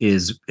yourself,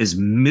 is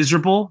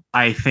miserable.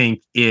 I think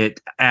it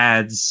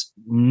adds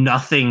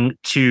nothing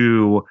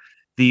to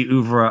the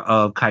oeuvre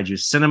of kaiju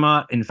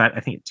cinema. In fact, I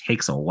think it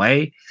takes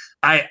away.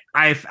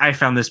 I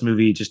found this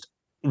movie just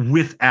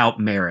without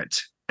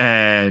merit,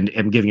 and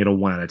am giving it a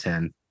 1 out of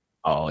 10.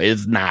 Oh,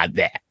 it's not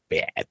that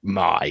bad,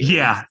 Miles.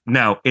 Yeah,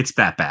 no, it's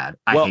that bad.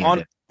 I hate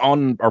it.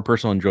 On our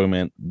personal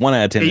enjoyment, 1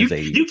 out of 10 is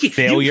a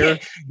failure.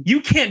 You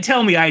can't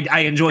tell me I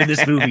enjoyed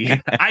this movie.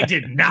 I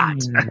did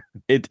not.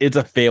 It's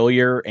a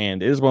failure,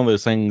 and it is one of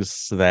those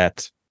things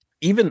that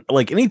even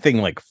like anything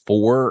like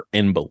 4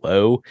 and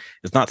below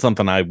is not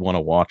something I want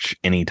to watch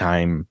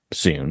anytime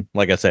soon.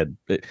 Like I said,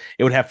 it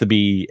would have to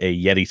be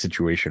a Yeti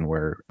situation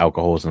where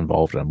alcohol is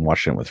involved and I'm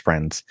watching it with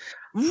friends.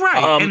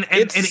 Right.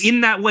 And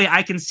in that way,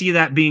 I can see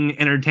that being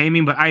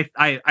entertaining, but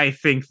I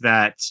think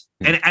that,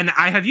 and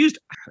I have used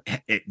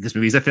this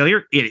movie is a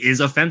failure. It is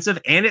offensive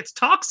and it's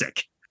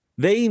toxic.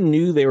 They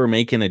knew they were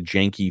making a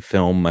janky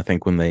film, I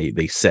think, when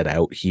they set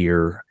out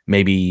here,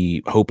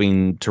 maybe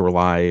hoping to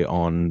rely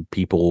on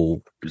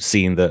people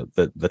seeing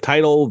the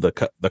title, the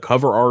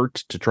cover art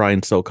to try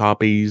and sell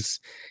copies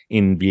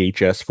in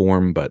VHS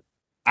form. But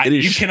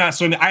you cannot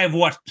swim. I have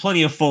watched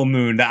plenty of Full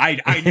Moon.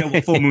 I know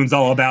what Full Moon's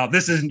all about.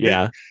 This is,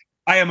 yeah.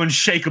 I am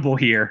unshakable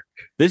here.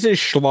 This is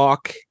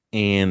schlock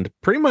and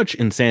pretty much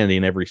insanity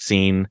in every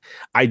scene.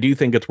 I do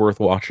think it's worth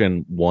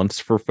watching once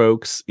for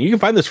folks. You can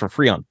find this for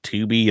free on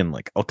Tubi and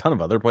like a ton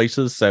of other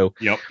places. So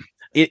yep.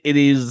 It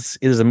is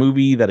a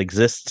movie that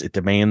exists. It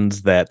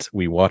demands that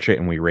we watch it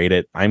and we rate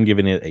it. I'm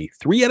giving it a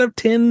 3 out of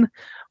 10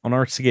 on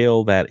our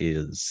scale. That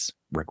is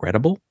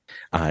regrettable.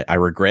 I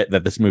regret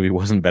that this movie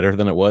wasn't better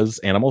than it was.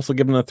 And I'm also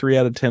giving it a 3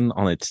 out of 10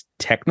 on its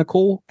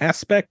technical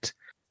aspect.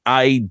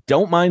 I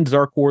don't mind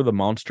Zarkorr the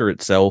monster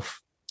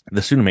itself.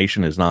 The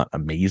suitimation is not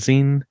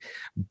amazing,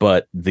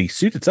 but the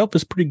suit itself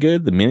is pretty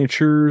good. The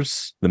miniature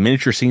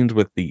scenes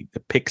with the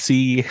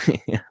pixie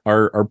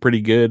are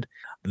pretty good.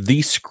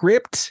 The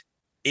script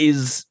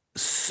is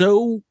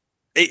so,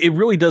 it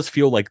really does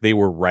feel like they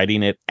were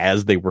writing it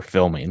as they were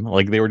filming.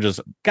 Like they were just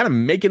kind of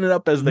making it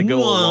up as they go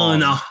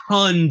along.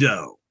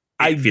 Hundo.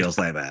 It feels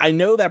like that. I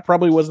know that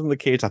probably wasn't the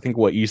case. I think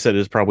what you said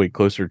is probably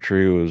closer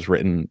true. It was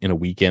written in a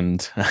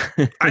weekend.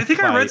 I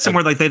think I read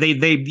somewhere like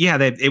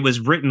it was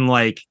written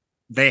like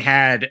they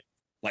had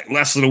like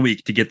less than a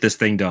week to get this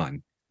thing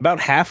done. About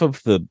half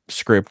of the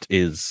script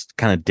is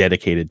kind of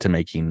dedicated to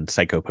making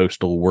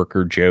psychopostal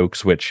worker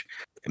jokes, which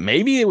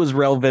maybe it was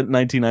relevant in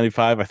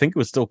 1995. I think it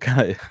was still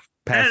kind of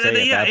passe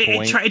at that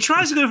point. It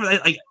tries to go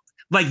for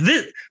like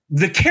this.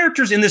 The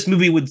characters in this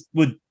movie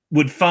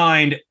would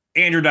find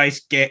Andrew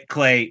Dice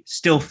Clay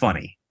still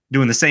funny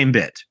doing the same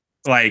bit.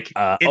 Like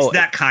it's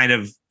that kind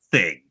of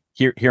thing.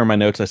 Here are my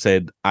notes. I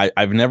said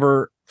I've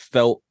never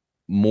felt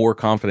more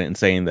confident in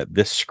saying that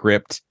this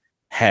script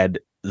had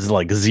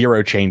like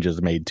 0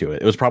 changes made to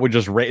it. It was probably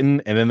just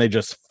written and then they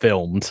just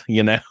filmed,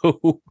 you know.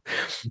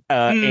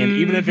 And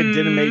even if it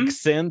didn't make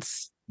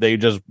sense,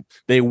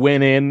 They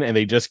went in and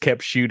they just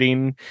kept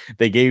shooting.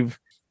 They gave,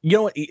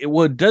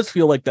 it does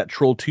feel like that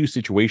Troll 2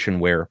 situation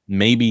where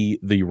maybe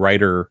the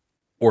writer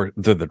or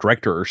the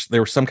director,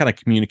 there was some kind of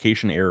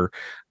communication error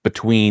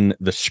between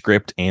the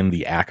script and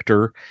the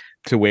actor,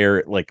 to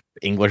where like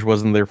English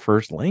wasn't their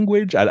first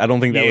language. I don't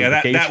think that was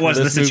the case. That was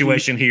the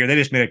situation movie. here. They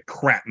just made a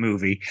crap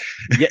movie.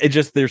 Yeah,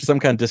 there's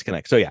some kind of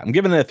disconnect. So yeah, I'm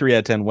giving it a 3 out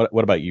of 10. What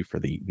about you for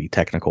the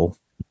technical?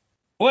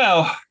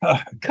 Well,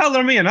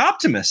 color me an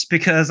optimist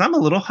because I'm a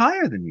little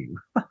higher than you.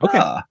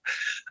 Okay.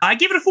 I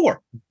give it a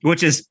 4,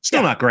 which is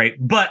still not great,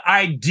 but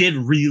I did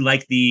really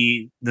like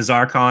the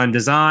Zarkorr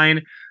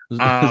design.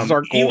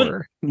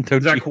 Zarkorr.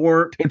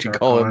 Don't you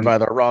call him by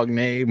the wrong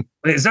name?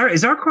 Is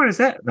Zarkorr, is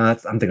that? No, I'm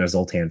thinking of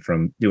Zoltan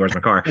from Do Where's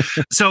My Car.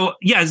 So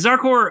yeah,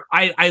 Zarkorr,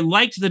 I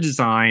liked the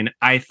design.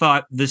 I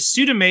thought the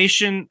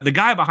suitimation, the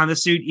guy behind the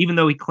suit, even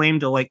though he claimed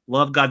to like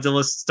love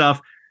Godzilla's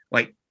stuff,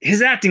 like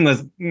his acting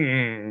was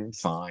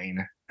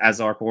fine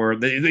as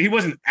Zarkorr. He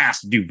wasn't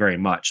asked to do very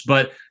much,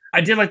 but I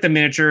did like the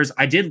miniatures.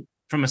 I did,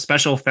 from a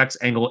special effects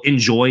angle,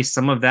 enjoy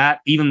some of that.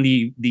 Even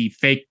the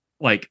fake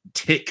like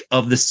tick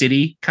of the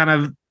city kind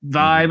of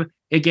vibe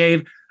it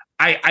gave.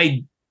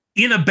 I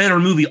in a better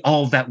movie,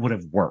 all of that would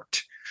have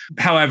worked.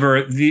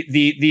 However,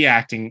 the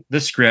acting,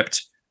 the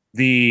script,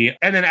 and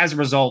then as a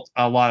result,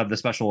 a lot of the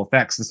special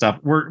effects and stuff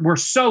were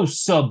so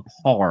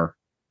subpar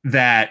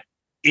that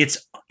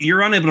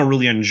you're unable to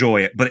really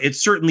enjoy it, but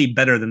it's certainly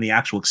better than the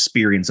actual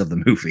experience of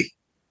the movie.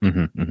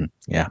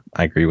 Yeah,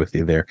 I agree with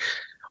you there.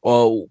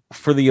 Well,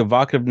 for the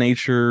evocative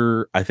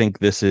nature, I think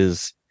this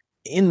is,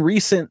 in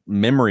recent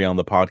memory on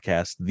the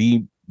podcast,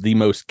 the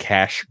most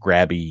cash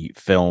grabby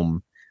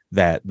film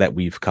that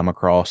we've come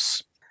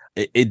across.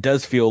 It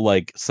does feel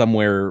like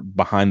somewhere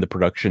behind the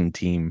production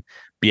team,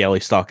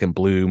 Bialystok and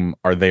Bloom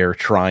are there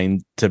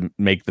trying to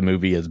make the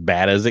movie as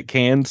bad as it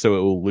can so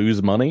it will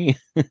lose money.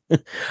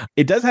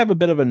 It does have a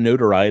bit of a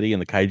notoriety in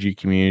the kaiju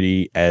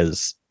community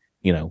as,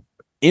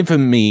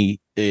 infamy,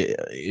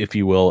 if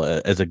you will,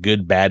 as a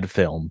good bad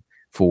film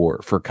for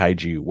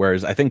kaiju,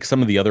 whereas I think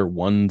some of the other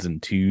 1s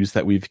and 2s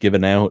that we've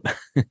given out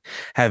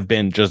have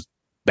been just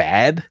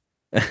bad.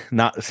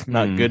 not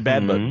good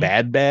bad, but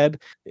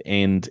bad,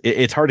 and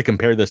it's hard to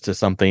compare this to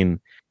something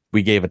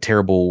we gave a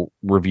terrible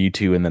review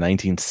to in the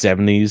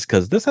 1970s,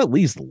 because this at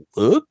least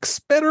looks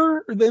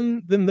better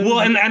than those. Well,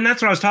 and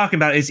that's what I was talking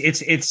about. Is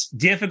it's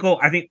difficult.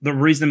 I think the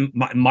reason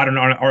modern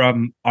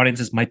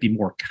audiences might be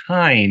more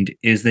kind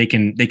is they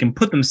can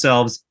put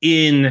themselves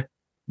in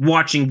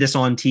watching this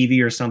on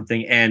TV or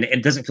something, and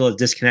it doesn't feel as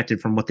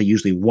disconnected from what they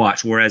usually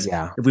watch. Whereas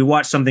if we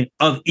watch something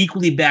of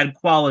equally bad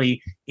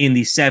quality in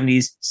the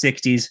 70s,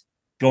 60s,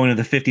 going to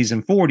the 50s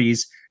and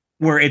 40s,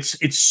 where it's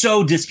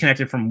so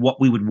disconnected from what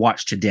we would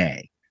watch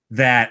today,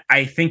 that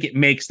I think it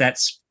makes that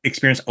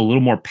experience a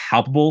little more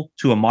palpable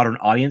to a modern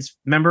audience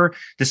member,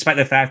 despite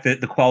the fact that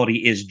the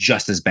quality is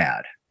just as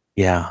bad.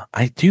 Yeah,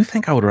 I do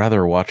think I would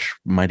rather watch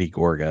Mighty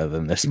Gorga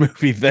than this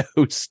movie, though,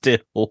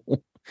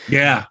 still.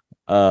 Yeah.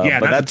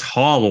 But that's a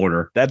tall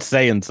order. That's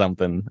saying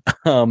something.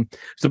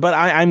 But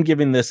I'm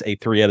giving this a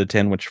 3 out of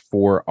 10, which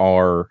for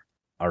our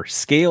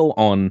scale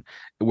on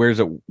where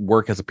does it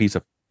work as a piece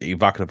of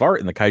evocative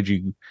art in the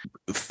kaiju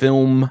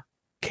film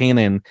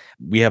canon,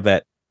 we have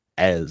that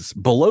as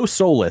below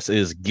soulless,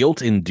 is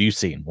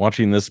guilt-inducing.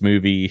 Watching this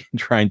movie,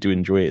 trying to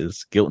enjoy it,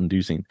 is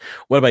guilt-inducing.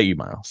 What about you,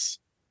 Miles?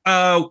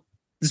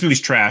 This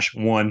movie's trash.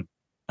 1.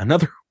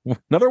 Another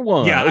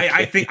one. Yeah,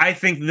 okay. I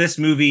think this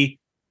movie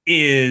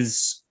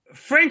is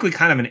frankly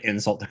kind of an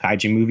insult to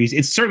kaiju movies.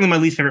 It's certainly my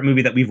least favorite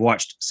movie that we've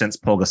watched since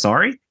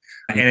Pulgasari,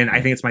 and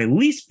I think it's my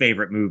least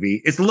favorite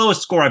movie. It's the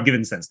lowest score I've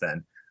given since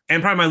then,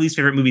 and probably my least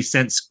favorite movie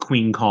since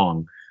Queen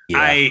Kong.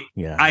 I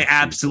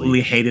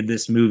absolutely hated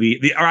this movie,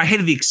 I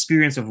hated the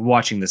experience of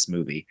watching this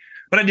movie.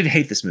 But I did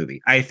hate this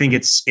movie. I think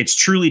it's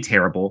truly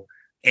terrible.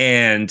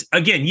 And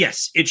again,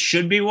 yes, it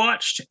should be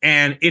watched.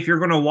 And if you're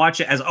going to watch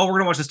it as, we're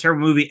going to watch this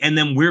terrible movie and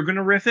then we're going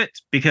to riff it,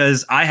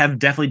 because I have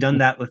definitely done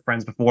that with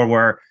friends before,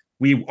 where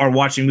we are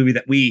watching a movie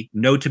that we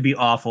know to be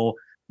awful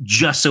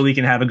just so we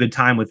can have a good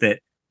time with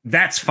it.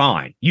 That's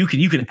fine. You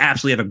can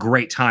absolutely have a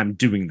great time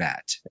doing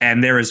that,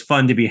 and there is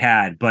fun to be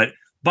had. But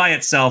by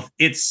itself,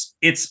 it's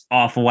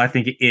awful. I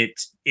think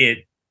it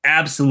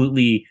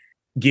absolutely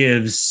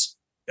gives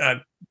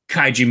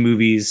kaiju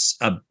movies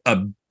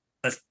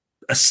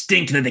a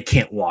stink that they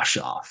can't wash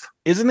off.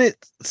 Isn't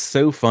it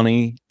so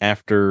funny,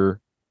 after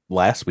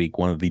last week,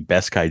 one of the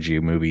best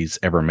kaiju movies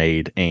ever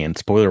made, and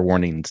spoiler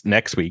warnings,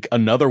 next week,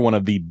 another one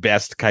of the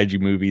best kaiju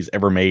movies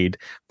ever made,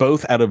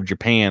 both out of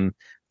Japan,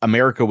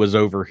 America was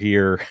over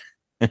here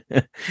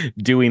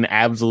doing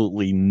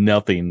absolutely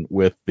nothing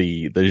with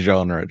the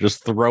genre,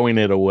 just throwing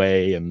it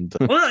away. And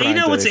well,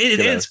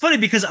 it's funny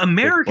because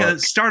America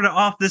started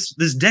off this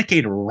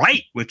decade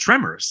right with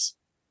Tremors.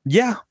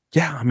 Yeah.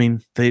 I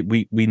mean,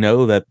 we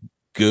know that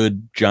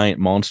good giant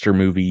monster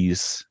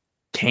movies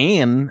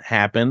can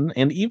happen,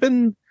 and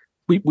even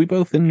we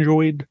both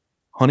enjoyed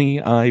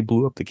Honey, I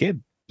Blew Up the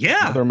Kid.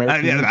 Yeah,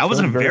 that was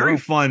a very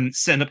fun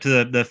send up to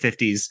the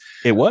 50s.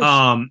 It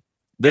was.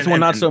 This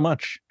one not so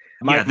much.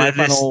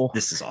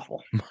 This is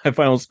awful. My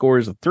final score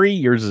is a 3.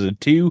 Yours is a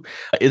 2.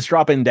 It's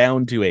dropping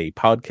down to a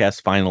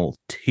podcast final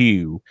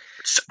 2.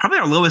 It's probably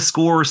our lowest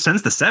score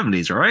since the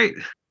 70s, right?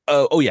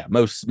 Oh yeah,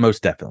 most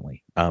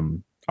definitely.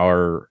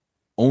 Our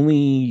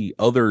only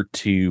other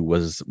 2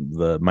 was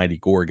the Mighty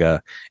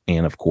Gorga,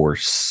 and of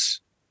course,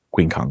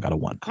 Queen Kong got a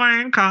 1.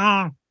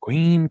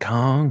 Queen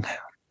Kong.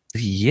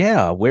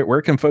 Yeah,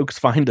 where can folks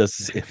find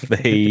us if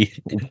they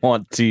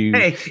want to?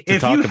 Hey,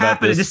 if you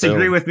happen to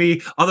disagree with me,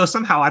 although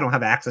somehow I don't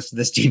have access to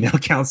this Gmail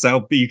account,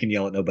 so you can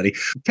yell at nobody.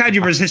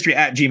 Kaiju vs. History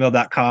at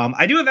gmail.com.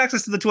 I do have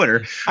access to the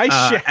Twitter.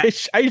 I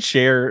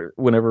share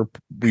whenever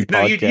we podcast.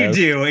 No, you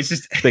do. It's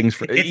just things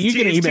for you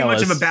can email too much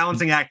us. of a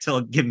balancing act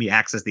to give me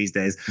access these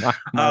days. Might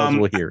as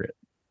well hear it.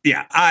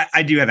 Yeah,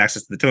 I do have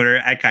access to the Twitter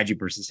at Kaiju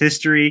versus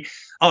History.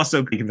 Also,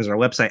 you can visit our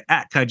website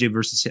at Kaiju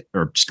versus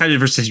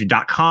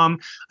History.com.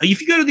 If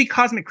you go to the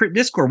Cosmic Crypt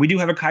Discord, we do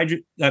have a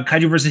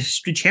Kaiju versus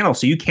History channel,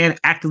 so you can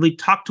actively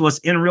talk to us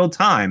in real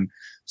time.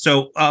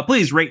 So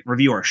please rate,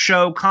 review our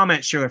show,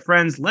 comment, share with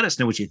friends, let us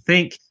know what you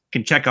think. You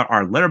can check out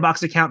our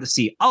Letterboxd account to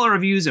see all our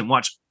reviews and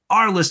watch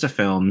our list of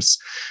films.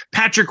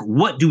 Patrick,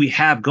 what do we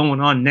have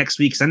going on next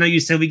week? Because I know you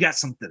said we got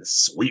something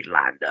sweet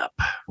lined up.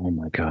 Oh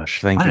my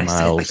gosh. Thank you,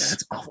 Miles.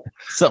 That's awful.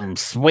 Something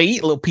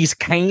sweet, a little piece of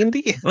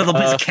candy. A little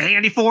piece of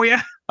candy for you.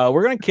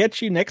 We're going to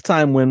catch you next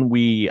time when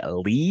we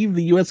leave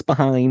the U.S.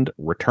 behind,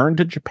 return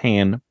to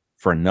Japan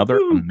for another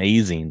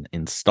amazing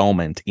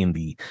installment in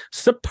the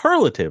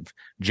superlative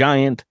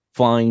giant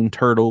flying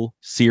turtle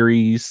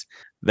series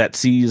that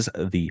sees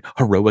the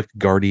heroic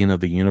guardian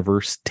of the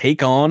universe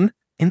take on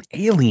an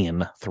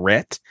alien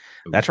threat.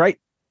 That's right.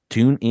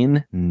 Tune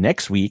in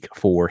next week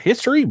for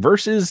History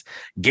versus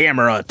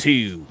Gamera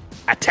 2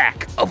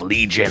 Attack of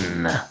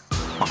Legion.